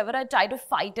 how much ever I try to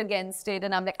fight against it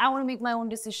and I'm like, I want to make my own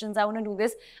decisions, I want to do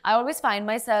this. I always find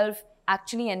myself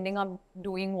actually ending up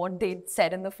doing what they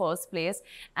said in the first place.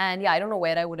 And yeah, I don't know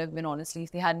where I would have been honestly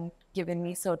if they hadn't given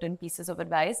me certain pieces of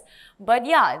advice. But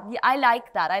yeah, I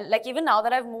like that. I like even now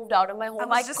that I've moved out of my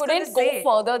home, I couldn't go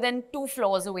further than 2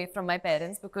 floors away from my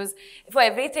parents because for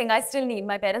everything I still need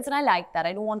my parents and I like that.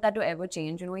 I don't want that to ever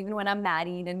change. You know, even when I'm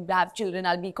married and have children,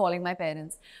 I'll be calling my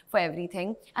parents for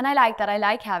everything. And I like that. I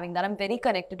like having that. I'm very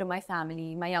connected to my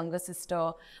family, my younger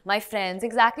sister, my friends,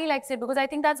 exactly like Sid, because I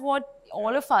think that's what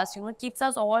all of us, you know, it keeps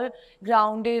us all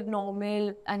grounded,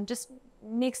 normal, and just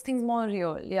makes things more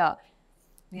real. Yeah.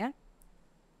 Yeah.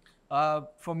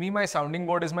 For me, my sounding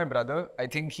board is my brother. I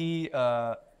think he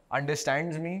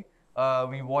understands me.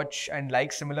 We watch and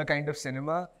like similar kind of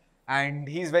cinema. And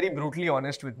he's very brutally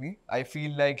honest with me. I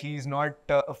feel like he's not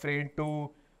afraid to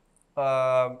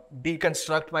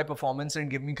deconstruct my performance and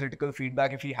give me critical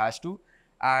feedback if he has to.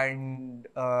 And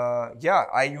yeah,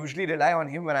 I usually rely on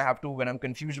him when I'm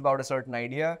confused about a certain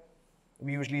idea.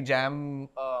 We usually jam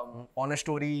on a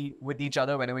story with each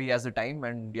other whenever he has the time.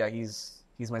 And yeah, he's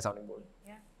my sounding board.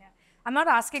 I'm not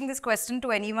asking this question to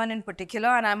anyone in particular,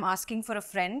 and I'm asking for a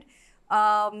friend.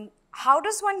 How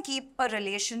does one keep a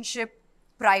relationship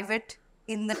private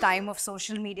in the time of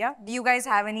social media? Do you guys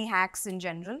have any hacks in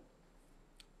general?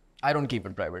 I don't keep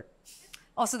it private.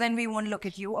 Oh, so then we won't look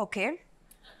at you. Okay.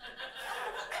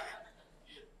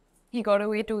 He got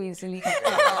away too easily.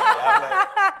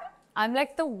 I'm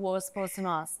like the worst person to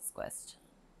ask this question.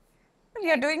 Well,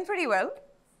 you're doing pretty well.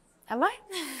 Am I?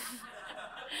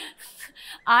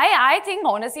 I think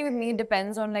honestly with me it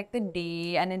depends on like the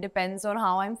day and it depends on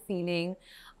how I'm feeling.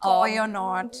 Coy or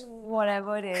not.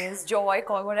 Whatever it is, joy,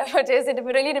 coy, whatever it is, it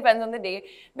really depends on the day.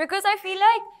 Because I feel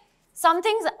like some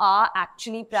things are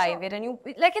actually private and you,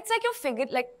 like it's like you figure,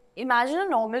 like imagine a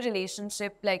normal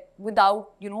relationship like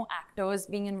without, you know, actors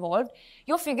being involved.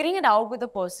 You're figuring it out with the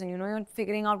person, you know, you're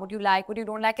figuring out what you like, what you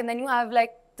don't like, and then you have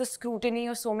like the scrutiny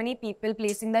of so many people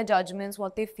placing their judgments,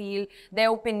 what they feel, their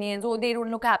opinions, oh, they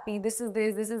don't look happy, this is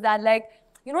that. Like,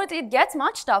 you know, it gets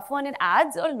much tougher and it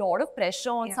adds a lot of pressure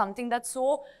on something that's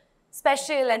so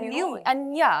special and new.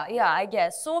 And yeah, I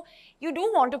guess. So you do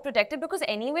want to protect it because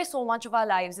anyway, so much of our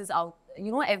lives is out,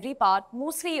 you know, every part,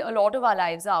 mostly a lot of our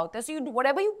lives are out there. So you do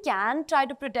whatever you can try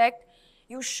to protect,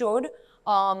 you should.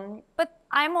 But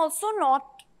I'm also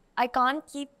not, I can't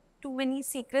keep too many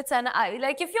secrets, and I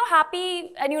like if you're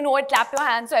happy and you know it, clap your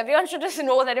hands. So everyone should just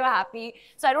know that you're happy.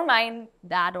 So I don't mind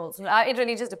that also. It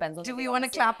really just depends on. Do we want to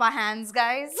clap our hands,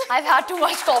 guys? I've had too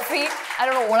much coffee. I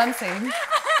don't know what I'm saying.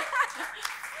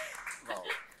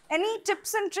 Any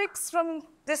tips and tricks from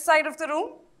this side of the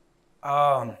room?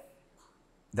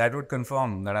 That would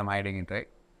confirm that I'm hiding it, right?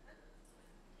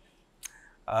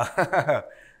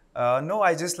 No,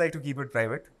 I just like to keep it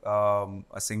private, a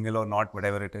single or not,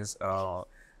 whatever it is.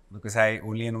 Because I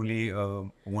only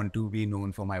want to be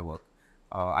known for my work.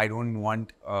 I don't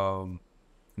want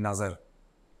nazar.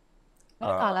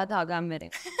 Kala dhaga mere.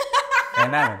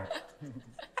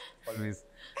 Always.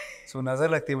 So nazar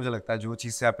लगती है मुझे लगता है जो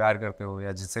चीज़ से आप प्यार करते हो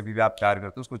या जिससे भी आप प्यार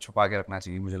करते हो उसको छुपा के रखना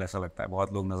चाहिए मुझे ऐसा लगता है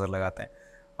बहुत लोग नज़र लगाते हैं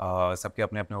सबके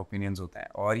अपने अपने ओपिनियंस होते हैं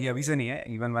और ये अभी से नहीं है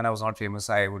even when I was not famous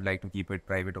I would like to keep it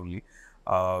private only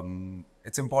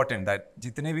it's important that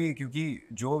जितने भी क्योंकि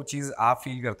जो चीज़ आप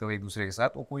फील करते हो एक दूसरे के साथ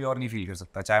वो कोई और नहीं फील कर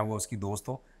सकता चाहे वो उसकी दोस्त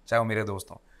हो चाहे वो मेरे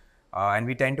दोस्त हो and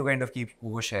we tend to kind of keep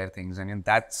over share things and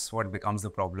that's what becomes the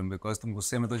problem because तुम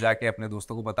गुस्से में तो जाके अपने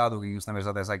दोस्तों को बता दोगे कि उसने मेरे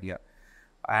साथ ऐसा किया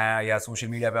या सोशल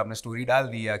मीडिया पे आपने स्टोरी डाल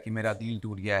दिया कि मेरा दिल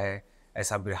टूट गया है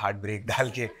ऐसा हार्ट ब्रेक डाल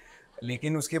के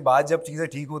लेकिन उसके बाद जब चीज़ें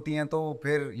ठीक होती हैं तो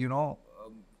फिर यू नो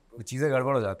चीज़ें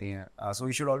गड़बड़ हो जाती हैं so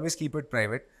you should always keep it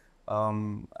private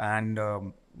and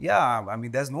yeah, I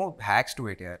mean, there's no hacks to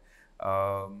it here.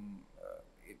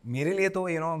 मेरे लिए तो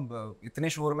इतने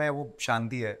शोर में वो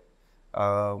शांति है,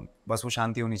 बस वो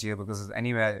शांति होनी चाहिए, because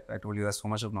anyway I told you there's so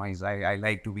much of noise. I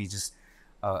like to be just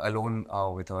alone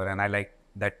with her, and I like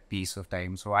that peace of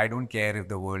time. So I don't care if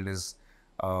the world is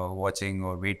watching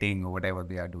or waiting or whatever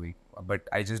they are doing, but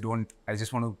I just want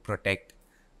to protect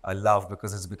love,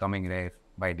 because it's becoming rare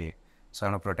by day. So I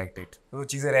want to protect it. तो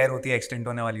चीज़ें rare होती है, extend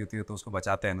होने वाली होती है, तो उसको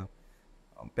बचाते हैं ना.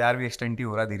 प्यार भी extend ही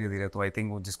हो रहा है धीरे धीरे, तो I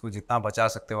think वो जिसको जितना बचा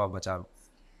सकते हो आप बचा लो.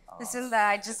 Listen, that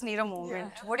I just need a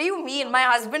moment. What do you mean? My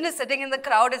husband is sitting in the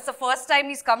crowd. It's the first time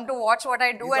he's come to watch what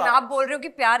I do, and आप बोल रहे हो कि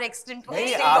प्यार extend हो रहा है.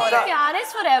 प्यार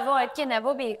is forever. It can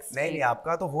never be extended. नहीं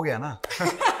आपका तो हो गया ना.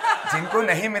 जिनको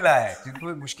नहीं मिला है,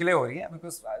 जिनको मुश्किलें हो रही हैं,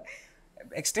 because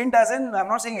extend doesn't, I'm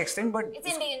not saying extend, but It's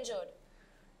endangered.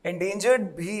 endangered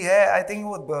भी है. I think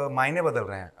वो मायने बदल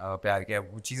रहे हैं प्यार के,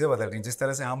 वो चीज़ें बदल रही हैं. जिस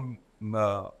तरह से हम,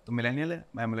 तो मिलेनियल है,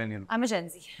 मैं millennial. I'm a Gen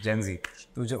Z. Gen Z.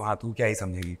 तू क्या ही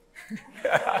समझेगी.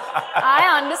 I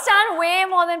understand way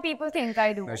more than people think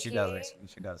I do. No, she does actually.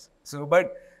 She does. So, but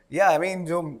yeah, I mean,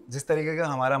 जो जिस तरीके का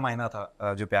हमारा मायना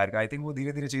था जो प्यार का, I think वो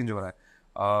धीरे धीरे चेंज हो रहा है.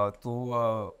 तो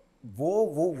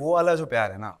वो वाला जो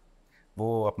प्यार है ना,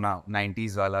 वो अपना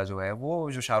 90s वाला जो है,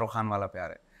 वो जो शाहरुख खान वाला प्यार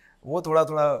है, वो थोड़ा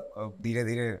धीरे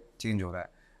धीरे चेंज हो रहा है.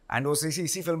 एंड वो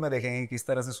इसी फिल्म में देखेंगे किस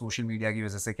तरह से सोशल मीडिया की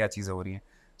वजह से क्या चीज़ें हो रही हैं.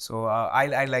 So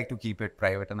I like to keep it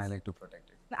private, and I like to protect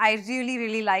it. I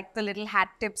really like the little hat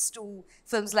tips to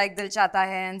films like Dil Chahta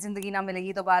Hai and Zindagi Na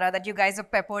Milegi Dobara that you guys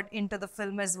have peppered into the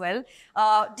film as well.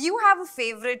 Do you have a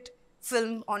favorite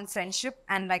film on friendship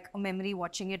and like a memory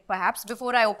watching it perhaps?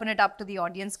 Before I open it up to the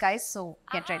audience, guys, so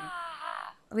get ready.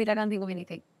 Wait, I can't think of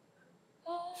anything.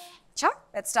 Cha,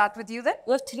 let's start with you then.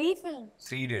 You have 3 films.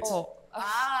 3 Idiots. Oh.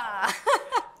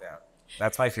 Yeah,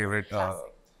 that's my favorite.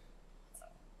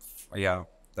 Yeah.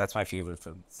 That's my favorite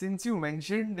film. Since you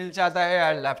mentioned Dil Chahta Hai,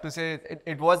 I'll have to say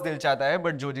it was Dil Chahta Hai,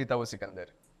 but जो जीता वो Sikandar.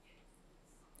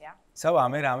 Yeah. सब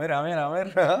Aamir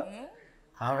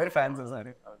fans हैं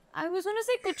सारे. I was going to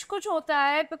say कुछ होता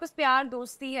है because प्यार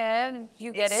दोस्ती है.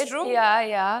 You get It's it? true.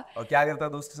 Yeah. और क्या करता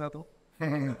है दोस्त के साथ वो?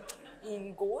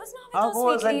 He goes now with हाँ, us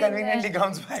goes and weekly. conveniently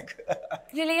comes back.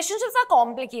 Relationships are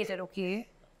complicated, okay?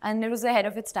 And it was ahead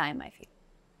of its time, I feel.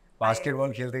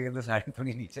 Basketball खेलते साइड तो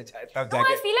नहीं नीचे जाए तब No, I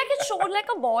जाके. feel like it showed like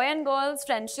a boy and girl's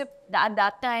friendship at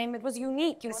that time. It was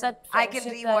unique. You said I can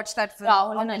rewatch that film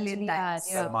Rahul a and million Anjali times.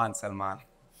 had, yeah. Salman.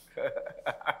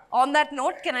 On that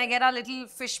note, can I get our little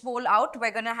fishbowl out?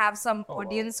 We're going to have some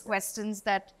audience questions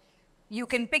that you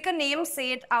can pick a name,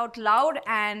 say it out loud,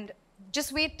 and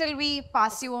just wait till we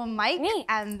pass you a mic, Me?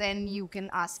 and then you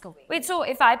can ask away. Wait, so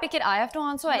if I pick it, I have to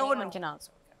answer or anyone can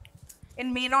answer? It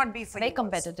may not be for Very you.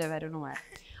 competitive, I don't know why.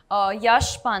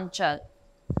 Yash Panchal.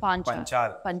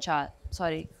 Panchal.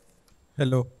 Sorry.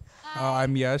 Hello,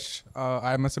 I'm Yash.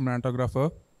 I'm a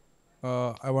cinematographer.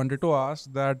 I wanted to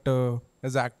ask that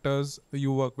as actors,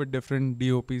 you work with different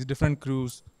DOPs, different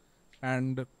crews,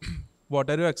 and what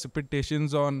are your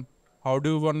expectations on how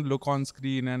do you want to look on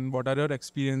screen, and what are your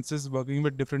experiences working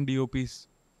with different DOPs?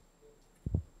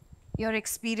 Your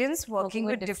experience working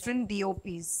with different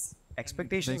DOPs.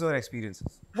 Expectations or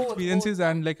experiences? Experiences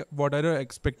and like what are your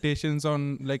expectations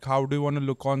on like how do you want to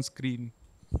look on screen?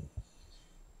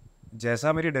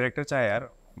 जैसा मेरी director चाहे यार,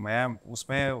 मैं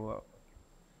उसमें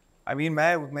I mean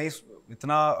मैं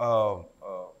इतना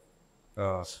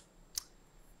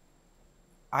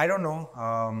I don't know.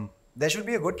 There should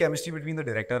be a good chemistry between the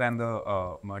director and the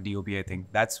DOP. I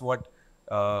think that's what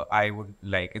I would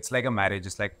like. It's like a marriage.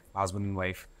 It's like husband and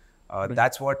wife.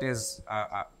 That's what is.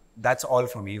 That's all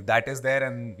for me. If that is there,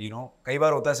 and कई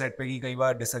बार होता है set पे कि कई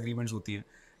बार disagreements होती है.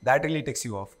 That really ticks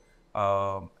you off.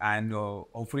 And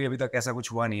hopefully अभी तक ऐसा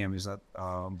कुछ हुआ नहीं है मेरे साथ.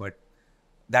 But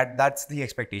that's the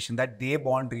expectation, that they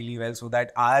bond really well, so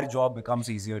that our job becomes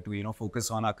easier to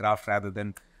focus on our craft rather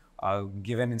than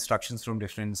given instructions from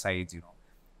different sides.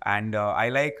 And I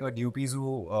like DOPs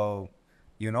who are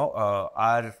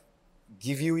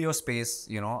give you your space,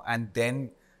 and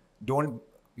then don't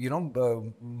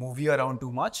move you around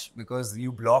too much, because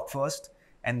you block first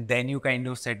and then you kind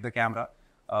of set the camera.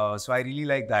 So I really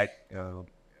like that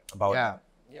about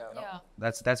Yeah.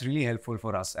 That's really helpful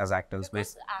for us as actors.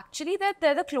 Because actually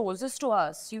they're the closest to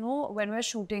us, when we're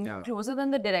shooting, closer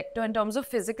than the director in terms of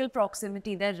physical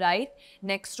proximity. They're right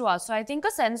next to us. So I think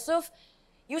a sense of,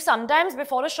 you sometimes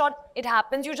before a shot, it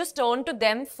happens, you just turn to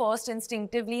them first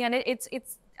instinctively, and it's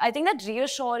I think that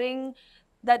reassuring,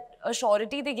 that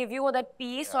assurity they give you, or that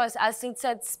peace, or as Sid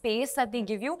said, space that they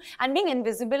give you, and being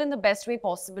invisible in the best way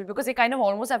possible, because they kind of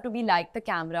almost have to be like the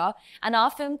camera. And our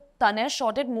film, Tanesh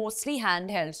shot it mostly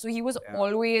handheld, so he was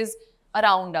always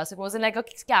around us. It wasn't like a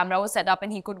camera was set up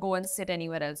and he could go and sit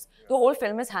anywhere else. The whole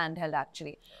film is handheld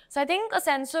actually. So I think a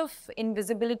sense of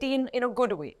invisibility in a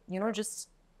good way, you know, just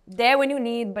there when you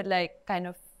need, but like kind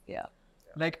of, yeah.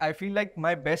 Like, I feel like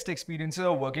my best experiences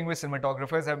of working with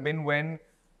cinematographers have been when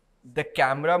the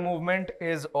camera movement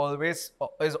is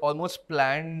almost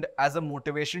planned as a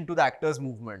motivation to the actor's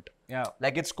movement. Yeah.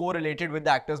 Like, it's correlated with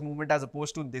the actor's movement as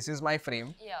opposed to this is my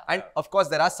frame. Yeah. And of course,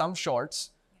 there are some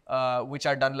shots which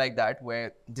are done like that,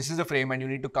 where this is a frame and you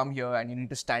need to come here and you need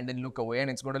to stand and look away and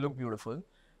it's going to look beautiful.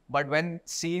 But when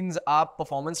scenes are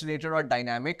performance related or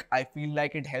dynamic, I feel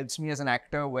like it helps me as an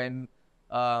actor when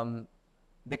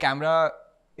the camera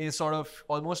is sort of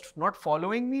almost not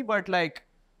following me, but like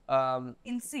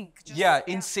In sync. Just, yeah,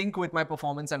 in sync with my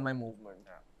performance and my movement,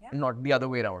 not the other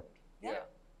way around. Yeah.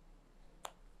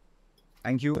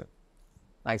 Thank you.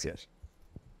 Nice, yes.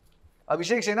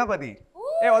 Abhishek Senapati.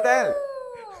 Hey, what the hell?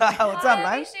 What's up,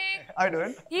 man? How you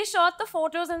doing? He shot the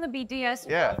photos in the BTS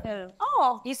Yeah. film.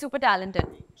 Oh, He's super talented.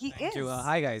 he is. Thank you.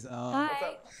 Hi guys.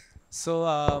 Hi.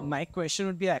 So my question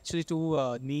would be actually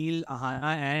to Neil,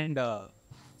 Ahana, and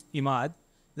Imad.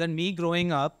 That me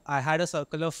growing up, I had a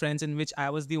circle of friends in which I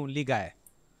was the only guy.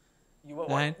 You were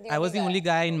And I was the only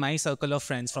guy in my circle of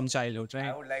friends from childhood, right?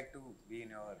 I would like to be in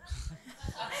your...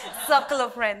 Circle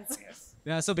of friends.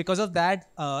 Yeah. So because of that,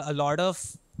 a lot of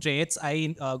traits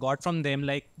I got from them,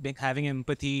 like having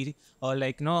empathy or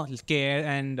like care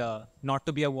and not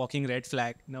to be a walking red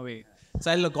flag in a way. So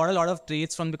I got a lot of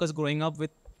traits from because growing up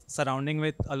with surrounding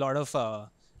with a lot of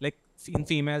like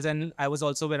females, and I was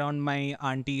also around my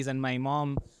aunties and my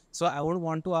mom. So I would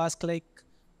want to ask like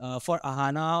for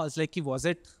Ahana, it's like was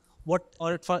it what,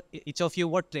 or for each of you,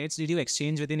 what traits did you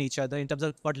exchange within each other in terms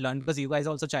of what learned, because you guys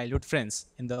are also childhood friends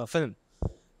in the film.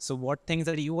 So what things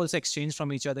that you also exchanged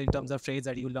from each other in terms of traits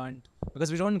that you learned?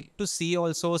 Because we don't get to see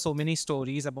also so many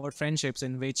stories about friendships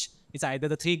in which it's either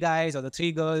the three guys or the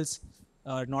three girls,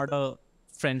 not a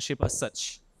friendship as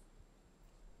such.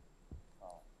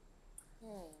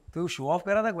 तू show off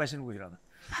कर रहा था, question पूछ रहा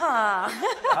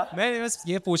था? मैं बस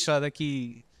ये पूछ रहा था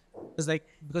कि it's like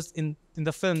because in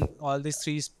the film all these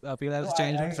three people have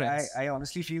childhood friends. I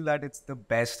honestly feel that it's the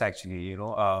best actually, you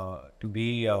know, to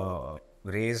be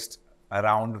raised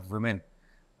around women.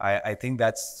 I think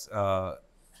that's the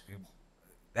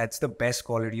best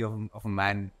quality of a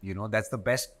man, you know. That's the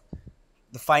best,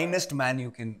 the finest man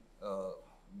you can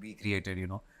be created, you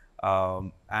know.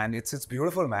 And it's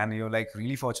beautiful, man. You're like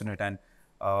really fortunate, and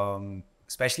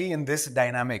especially in this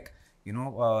dynamic, you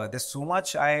know, there's so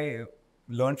much I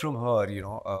learned from her, you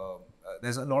know.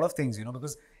 There's a lot of things, you know,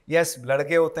 because yes,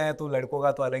 लड़के होते हैं तो लड़कों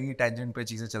का तो अलग ही tangent पे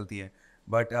चीजें चलती हैं.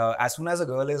 But as soon as a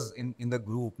girl is in the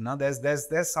group, now there's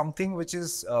something which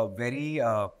is very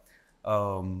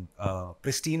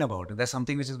pristine about it. There's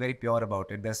something which is very pure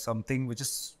about it. There's something which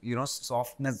is, you know,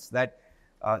 softness that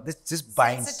this just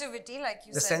binds. Sensitivity, like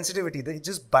you The said. sensitivity, that it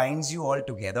just binds you all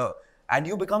together, and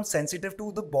you become sensitive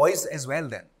to the boys as well.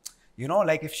 Then, you know,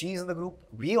 like if she's in the group,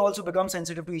 we also become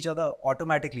sensitive to each other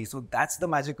automatically. So that's the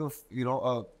magic of, you know,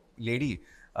 a lady.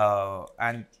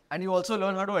 And you also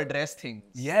learn how to address things.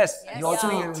 yes, you also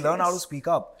Yeah. learn how to speak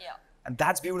up. Yeah. And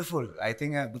that's beautiful, I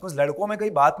think, because लड़कों में कोई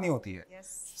बात नहीं होती है. Yes.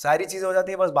 सारी चीजें हो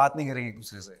जाती है, बस बात नहीं करेंगे एक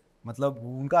दूसरे से. मतलब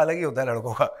उनका अलग ही होता है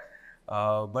लड़कों का.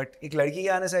 But एक लड़की के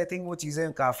आने से I think वो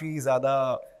चीजें काफी ज़्यादा,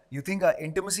 you think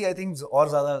intimacy I think और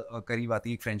ज़्यादा करीब आती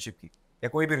है एक friendship की या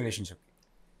कोई भी relationship की.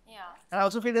 Yeah. And I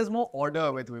also feel there's more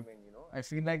order with women, you know. I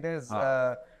feel like there's,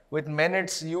 with men,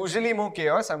 it's usually more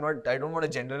chaos. I don't want to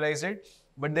generalize it,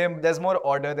 but there's more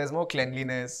order, there's more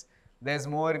cleanliness, there's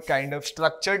more kind of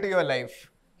structure to your life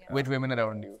with women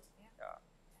around you.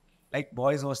 Like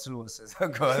boys hostel versus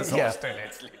girls hostel,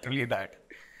 it's literally that.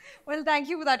 Well, thank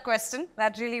you for that question.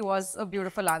 That really was a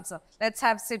beautiful answer. Let's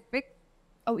have Sid pick.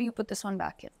 Oh, you put this one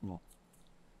back in.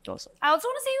 Also. I also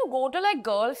want to say you go to like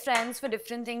girlfriends for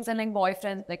different things and like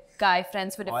boyfriends, like guy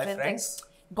friends for different things.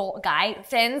 Guy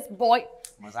friends,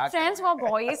 friends who are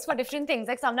boys for different things.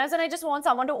 Like sometimes when I just want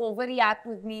someone to overreact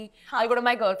with me, I'll go to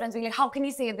my girlfriends being like, how can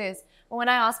he say this? But when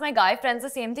I ask my guy friends the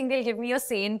same thing, they'll give me a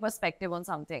sane perspective on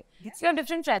something. So you have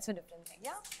different friends for different things.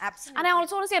 Yeah, absolutely. And I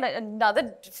also want to say that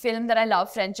another film that I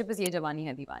love, friendship, is Ye Jawani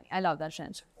Hai Deewani. I love that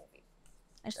friendship movie.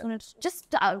 I just want to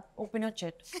just open your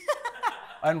chit.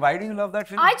 And why do you love that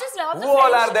film? I just love the Who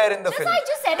all are friendship. there in the Just film? I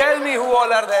just said Tell it. me who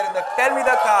all are there in the. Tell me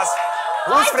the cast.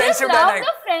 Whose I just friendship love dynamic?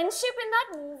 the friendship in that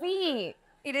movie.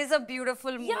 It is a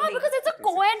beautiful movie. Yeah, because it's a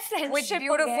co-ed friendship. With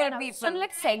beautiful again. people. Some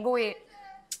like segue.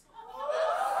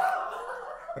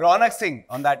 Ronak Singh,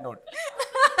 on that note.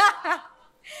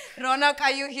 Ronak,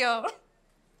 are you here?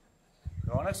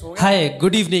 Ronak, so Hi,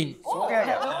 good evening. क्या?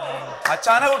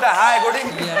 अचानक उठा. Hi, good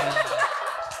evening.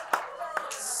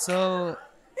 So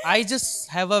I just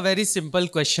have a very simple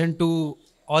question to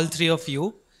all three of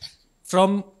you.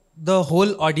 From the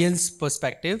whole audience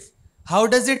perspective, how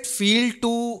does it feel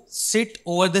to sit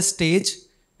over the stage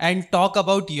and talk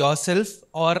about yourself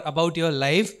or about your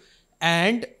life,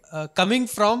 and coming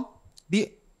from the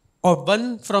or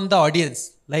one from the audience?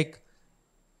 Like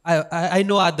I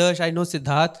know Adarsh, I know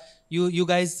Siddharth, you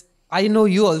guys, I know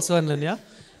you also, Ananya.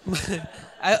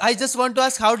 I just want to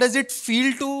ask, how does it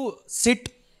feel to sit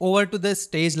over to the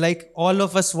stage? Like all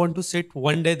of us want to sit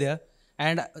one day there,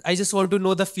 and I just want to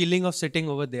know the feeling of sitting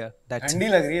over there. That's ठंडी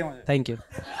it. लग रही है मुझे. Thank you.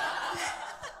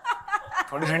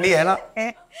 थोड़ी ठंडी है ना?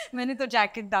 मैंने तो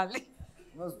जैकेट डाल ली.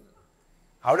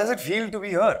 How does it feel to be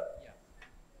here?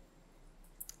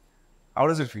 How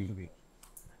does it feel to be?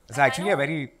 It's actually a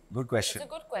very good question.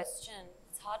 It's a good question.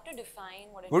 It's hard to define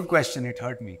what it Good question. It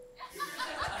hurt me.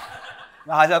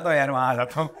 मैं आ जाता हूँ यार, वहाँ आ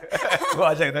जाता हूँ. वो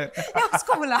आ जाता है.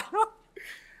 उसको बुला लो.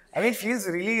 I mean, it feels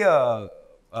really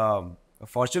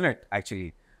fortunate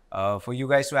actually for you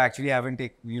guys to actually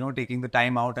taking the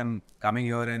time out and coming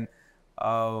here and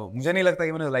मुझे नहीं लगता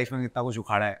कि मैंने लाइफ में इतना कुछ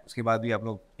उखाड़ा है. उसके बाद भी आप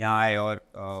लोग यहाँ आए और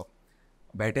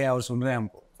बैठे हैं और सुन रहे हैं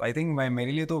हमको. I think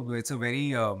मेरे लिए तो it's a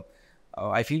very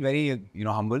I feel very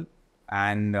humble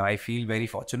and I feel very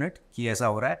fortunate कि ऐसा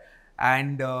हो रहा है.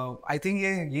 एंड आई थिंक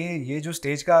ये जो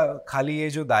स्टेज का खाली ये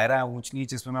जो दायरा है ऊंच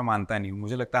नीच, इसमें मैं मानता नहीं हूँ.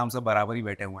 मुझे लगता है हम सब बराबर ही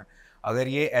बैठे हुए हैं. अगर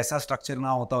ये ऐसा स्ट्रक्चर ना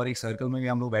होता और एक सर्कल में भी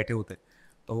हम लोग बैठे होते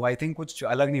तो आई थिंक कुछ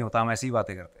अलग नहीं होता. हम ऐसी ही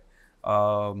बातें करते.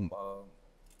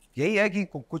 यही है कि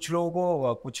कुछ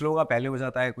लोगों का पहले हो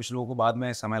जाता है, कुछ लोगों को बाद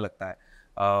में समय लगता है.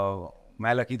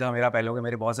 मैं लकी था, मेरा पहले हो गया.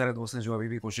 मेरे बहुत सारे दोस्त हैं जो अभी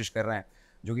भी कोशिश कर रहे हैं,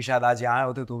 जो कि शायद आज यहाँ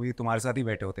होते तो भी तुम्हारे साथ ही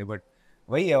बैठे होते. बट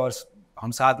वही है, और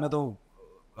हम साथ में तो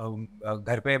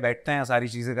घर पे बैठते हैं, सारी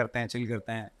चीज़ें करते हैं, चिल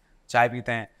करते हैं, चाय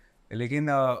पीते हैं. लेकिन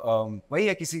वही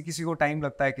है, किसी किसी को टाइम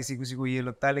लगता है, किसी किसी को ये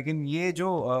लगता है. लेकिन ये जो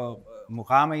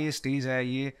मुकाम है, ये स्टेज है,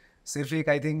 ये सिर्फ एक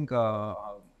आई थिंक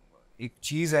एक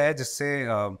चीज़ है जिससे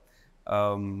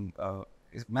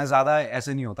मैं ज़्यादा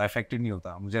ऐसे नहीं होता, अफेक्टेड नहीं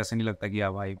होता. मुझे ऐसे नहीं लगता कि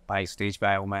यार भाई स्टेज पे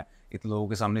आया हूँ, मैं इतने लोगों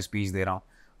के सामने स्पीच दे रहा हूँ.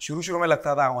 शुरू में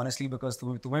लगता था ऑनेस्टली, बिकॉज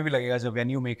तुम्हें भी लगेगा जब when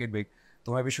you make it big,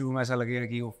 तुम्हें भी शुरू में ऐसा लगेगा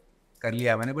कि वो कर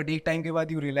लिया मैंने. बट एक टाइम के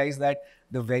बाद you realise that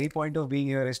the very point of being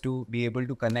here is to be able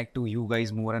to connect to you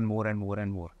guys more and more and more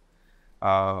and more.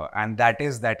 And that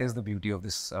is the beauty of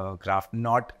this craft,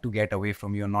 not to get away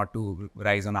from you, not to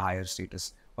rise on a higher status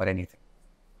or anything.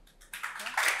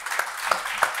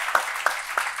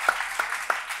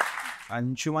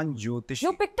 Anshuman ज्योतिषी.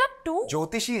 You picked up two?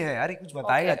 ज्योतिषी है यार, कुछ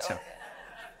बताएगा. अच्छा,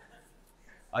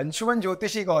 अंशुमन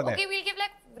ज्योतिषी कौन है? Okay, we'll give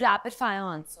like rapid fire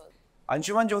answers.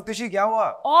 Anshuman ज्योतिषी क्या हुआ?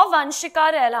 Or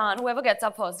Vanshika Relhan, whoever gets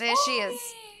up first. There she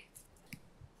is.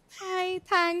 Hi,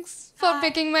 thanks for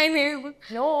picking my name.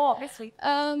 No, obviously.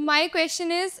 My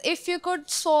question is, if you could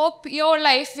swap your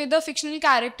life with a fictional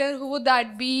character, who would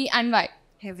that be and why?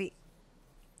 Heavy.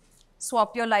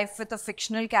 Swap your life with a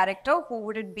fictional character. Who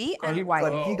would it be and why?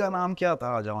 कल्कि का नाम क्या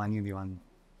था? जवानी दीवानी.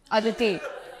 Aditi.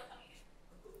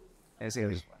 ऐसे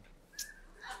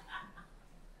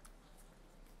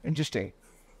interesting.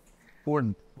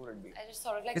 Important. I just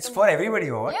sort of like It's for everybody,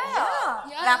 or what?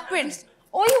 Yeah. Rapid.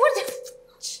 Oh, you would.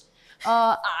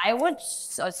 I would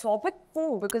swap with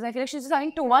Pooh because I feel like she's just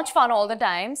having too much fun all the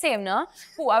time. Same, na?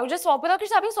 Pooh, I would just swap with her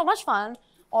because she's having so much fun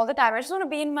all the time. I just want to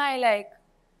be in my like.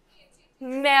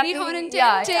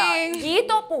 Haunting. Ye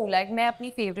to Pooh, like मैं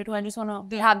अपनी favorite हूँ. I just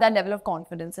want to have that level of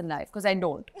confidence in life because I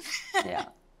don't. Yeah.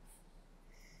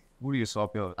 Who do you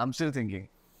swap your? I'm still thinking.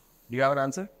 Do you have an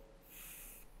answer?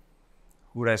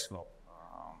 Who would I swap?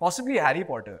 Possibly Harry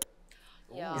Potter.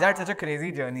 Yeah. Is that such a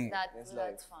crazy journey?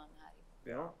 That's fun, Harry.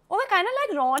 Yeah. Oh, I kind of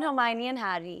like Ron, Hermione, and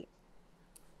Harry.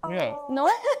 Yeah. No?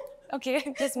 Okay,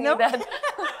 just me No? then.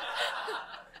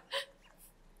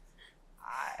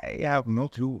 I have no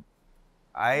clue.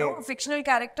 No, fictional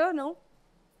character, no?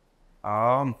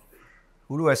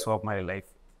 Who do I swap my life?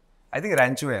 I think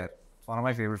Rancho है यार. It's one of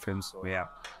my favorite films. So yeah,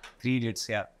 3 Idiots.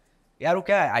 Yeah. यार वो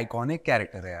क्या है? Iconic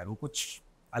character है यार. वो कुछ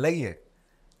अलग ही है.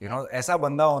 You know, ऐसा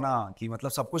बंदा होना कि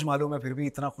मतलब सब कुछ मालूम है फिर भी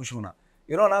इतना खुश होना.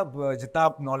 You know ना, जितना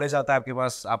आप knowledge आता है आपके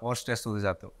पास, आप और stressed होते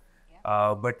जाते हो.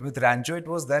 But with Rancho, it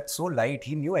was that so light.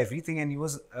 He knew everything and he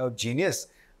was a genius.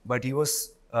 But he was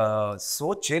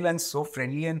so chill and so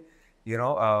friendly and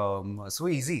so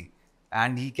easy.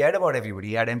 And he cared about everybody.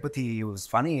 He had empathy. He was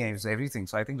funny. He was everything.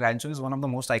 So I think Rancho is one of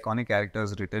the most iconic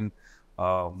characters written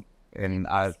in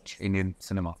our Indian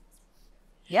cinema.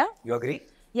 Yeah? You agree?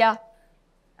 Yeah.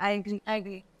 I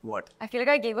agree. What? I feel like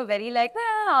I gave a very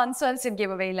answer and Sid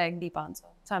gave a very deep answer.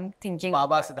 So I'm thinking.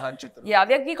 Baba Siddhant Chaturvedi. Yeah,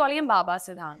 we are calling him Baba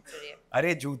Siddhant.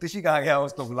 अरे ज्योतिषी कहाँ गया?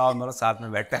 उसको बुलाओ, मेरे साथ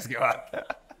में बैठता है इसके बाद.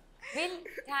 We'll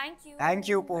Thank you. Thank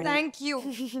you, Poon. Thank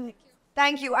you.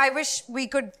 Thank you. I wish we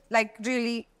could like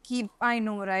really keep, I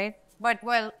know, right? But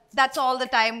well, that's all the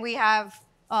time we have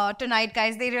tonight,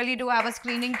 guys. They really do have a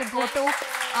screening to go to.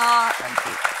 Thank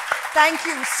you. Thank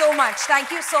you so much.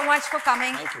 Thank you so much for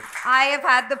coming. Thank you. I have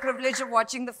had the privilege of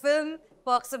watching the film,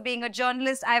 perks of being a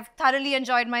journalist. I've thoroughly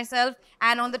enjoyed myself.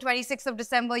 And on the 26th of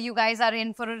December, you guys are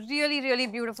in for a really, really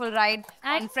beautiful ride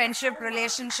on friendship,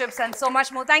 relationships, and so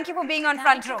much more. Thank you for being on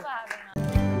Front Row. Thank you for having us.